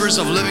now rivers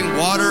of living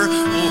water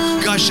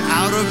will gush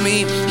out of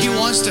me. He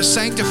wants to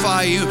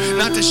sanctify you,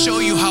 not to show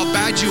you how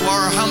bad you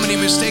are or how many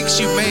mistakes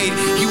you've made.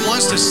 He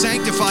wants to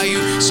sanctify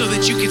you so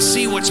that you can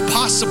see what's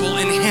possible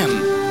in Him.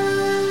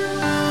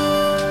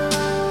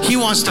 He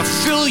wants to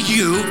fill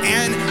you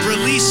and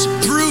release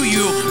through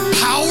you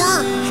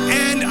power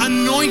and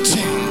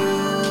anointing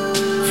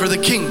for the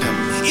kingdom.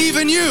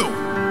 Even you.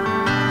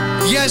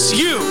 Yes,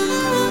 you.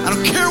 I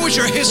don't care what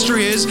your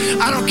history is.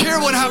 I don't care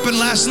what happened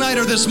last night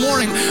or this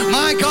morning.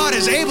 My God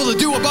is able to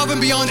do above and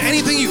beyond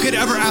anything you could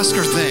ever ask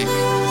or think.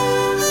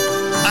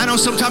 I know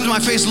sometimes my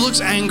face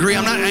looks angry.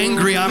 I'm not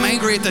angry. I'm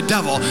angry at the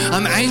devil.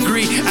 I'm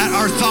angry at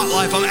our thought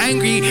life. I'm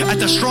angry at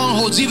the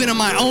strongholds, even in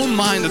my own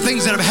mind, the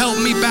things that have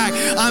held me back.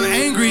 I'm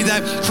angry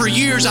that for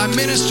years I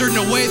ministered in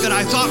a way that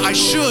I thought I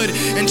should,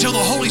 until the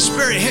Holy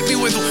Spirit hit me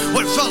with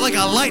what felt like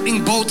a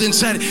lightning bolt and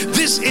said,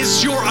 this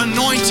is your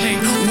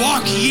anointing.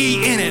 Walk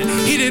ye in it.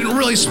 He didn't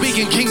really speak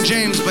in King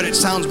James, but it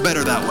sounds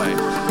better that way.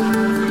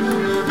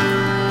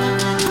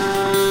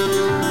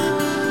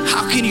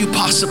 How can you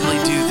possibly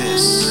do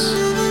this?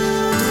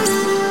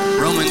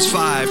 Romans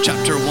 5,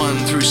 chapter 1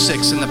 through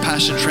 6 in the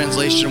Passion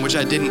Translation, which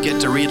I didn't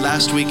get to read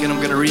last week, and I'm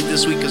going to read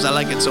this week because I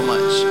like it so much.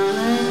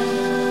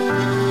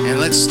 And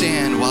let's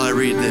stand while I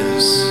read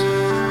this.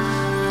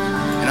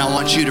 And I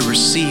want you to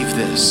receive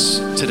this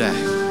today,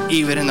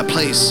 even in the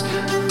place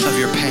of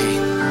your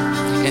pain,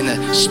 in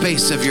the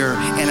space of your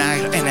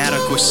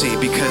inadequacy,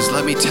 because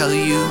let me tell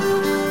you,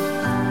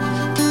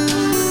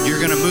 you're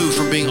going to move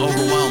from being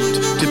overwhelmed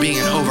to being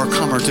an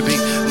overcomer, to being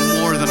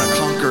more than a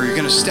conqueror. You're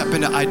going to step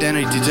into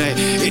identity today.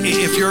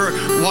 If you're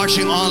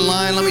watching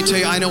online, let me tell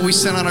you, I know we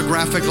sent out a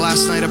graphic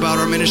last night about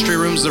our ministry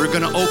rooms that are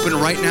going to open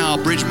right now,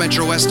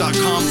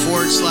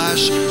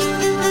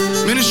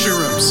 bridgemetrowest.com/ministry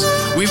rooms.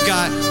 We've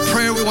got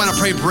prayer. We want to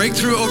pray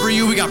breakthrough over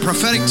you. We got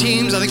prophetic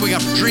teams. I think we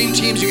got dream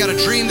teams. You got a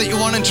dream that you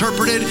want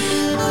interpreted.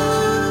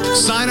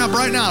 Sign up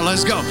right now.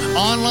 Let's go.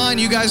 Online,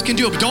 you guys can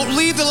do it. But don't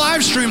leave the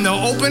live stream,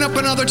 though. Open up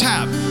another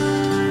tab,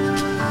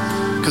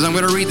 because I'm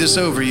going to read this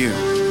over you.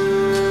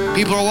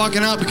 People are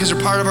walking out because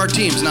they're part of our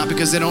teams, not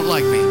because they don't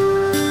like me.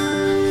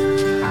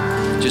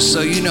 Just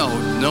so you know,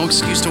 no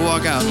excuse to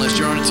walk out unless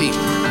you're on a team.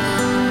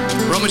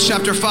 Romans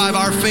chapter 5,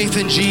 our faith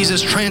in Jesus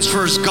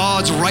transfers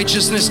God's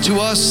righteousness to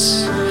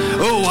us.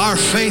 Oh, our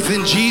faith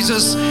in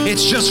Jesus,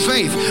 it's just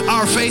faith.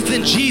 Our faith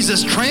in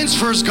Jesus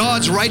transfers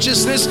God's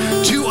righteousness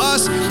to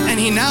us, and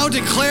He now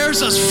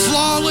declares us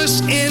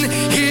flawless in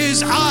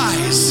His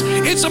eyes.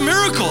 It's a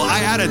miracle. I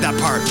added that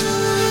part.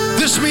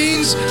 This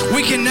means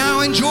we can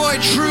now enjoy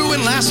true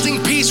and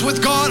lasting peace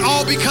with God,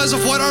 all because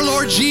of what our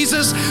Lord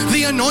Jesus,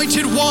 the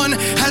Anointed One,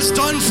 has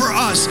done for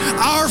us.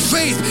 Our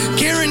faith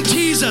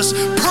guarantees us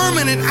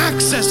permanent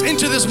access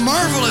into this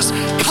marvelous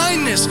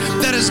kindness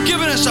that has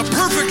given us a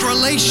perfect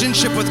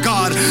relationship with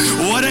God.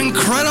 What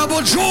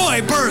incredible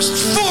joy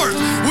bursts forth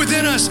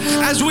within us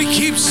as we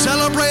keep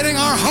celebrating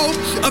our hope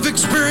of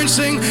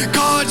experiencing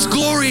God's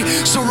glory.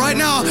 So right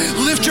now,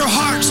 lift your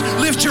hearts,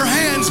 lift your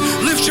hands,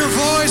 lift your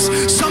voice.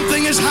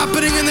 Something is happening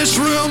in this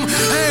room.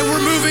 Hey,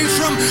 we're moving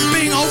from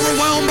being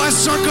overwhelmed by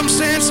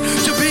circumstance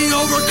to being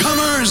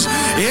overcomers.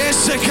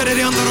 This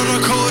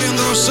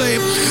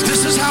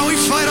is how we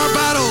fight our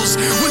battles,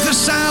 with a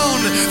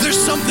sound. There's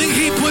something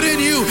He put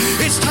in you.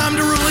 It's time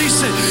to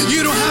release it.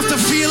 You don't have to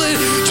feel it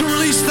to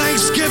release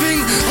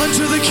thanksgiving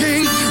unto the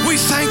King. We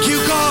thank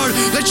you, God,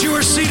 that you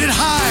are seated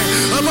high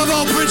above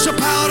all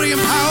principality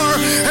and power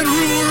and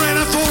ruler and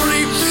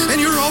authority,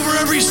 and you're over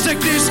every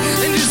sickness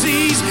and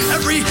disease,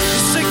 every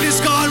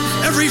sickness, God,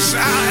 every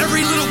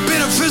little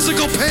bit of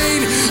physical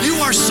pain.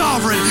 You are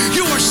sovereign.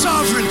 You are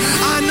sovereign.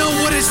 I know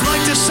what it's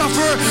like to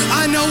suffer.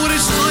 I know what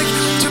it's like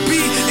to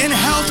be in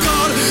health,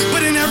 God,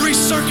 but in every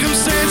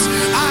circumstance,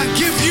 I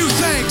give you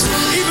thanks.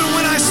 Even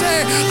when I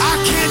say I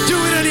can't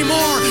do it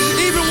anymore,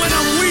 even when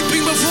I'm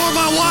weeping before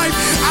my wife,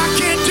 I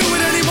can't do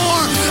it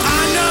anymore.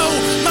 I know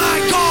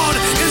my God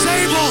is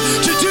able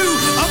to do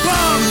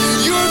above.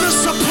 You're the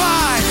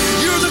supply.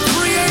 You're the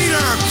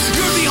creator.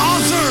 You're the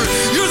author.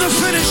 You're the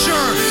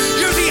finisher.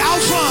 You're the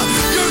Alpha.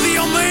 You're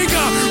the Omega.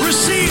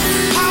 Receive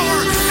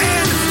power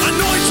and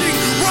anointing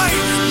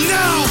right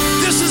now.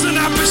 This is an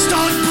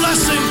apostolic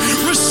blessing.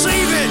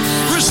 Receive it.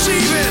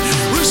 Receive it.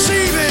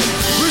 Receive it.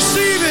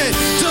 Receive it.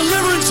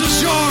 Deliverance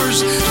is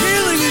yours.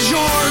 Healing is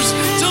yours.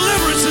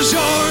 Deliverance is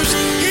yours.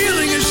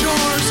 Healing is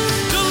yours.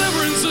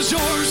 Deliverance is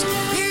yours.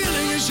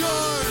 Healing is yours.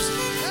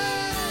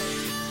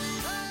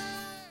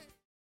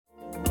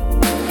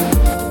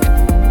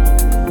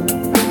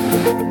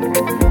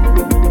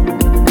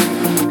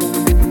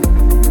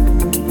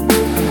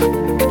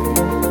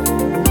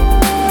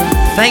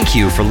 Thank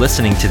you for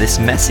listening to this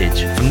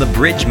message from the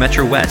Bridge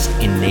Metro West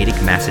in Natick,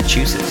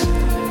 Massachusetts.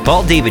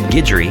 Paul David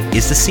Guidry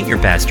is the senior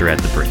pastor at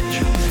the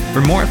Bridge.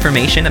 For more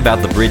information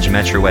about the Bridge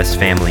Metro West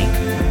family,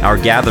 our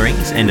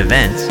gatherings and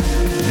events,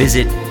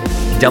 visit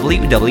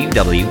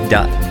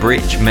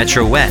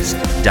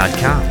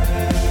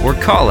www.bridgemetrowest.com or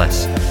call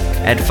us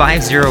at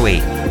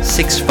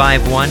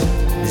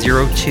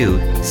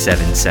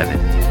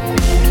 508-651-0277.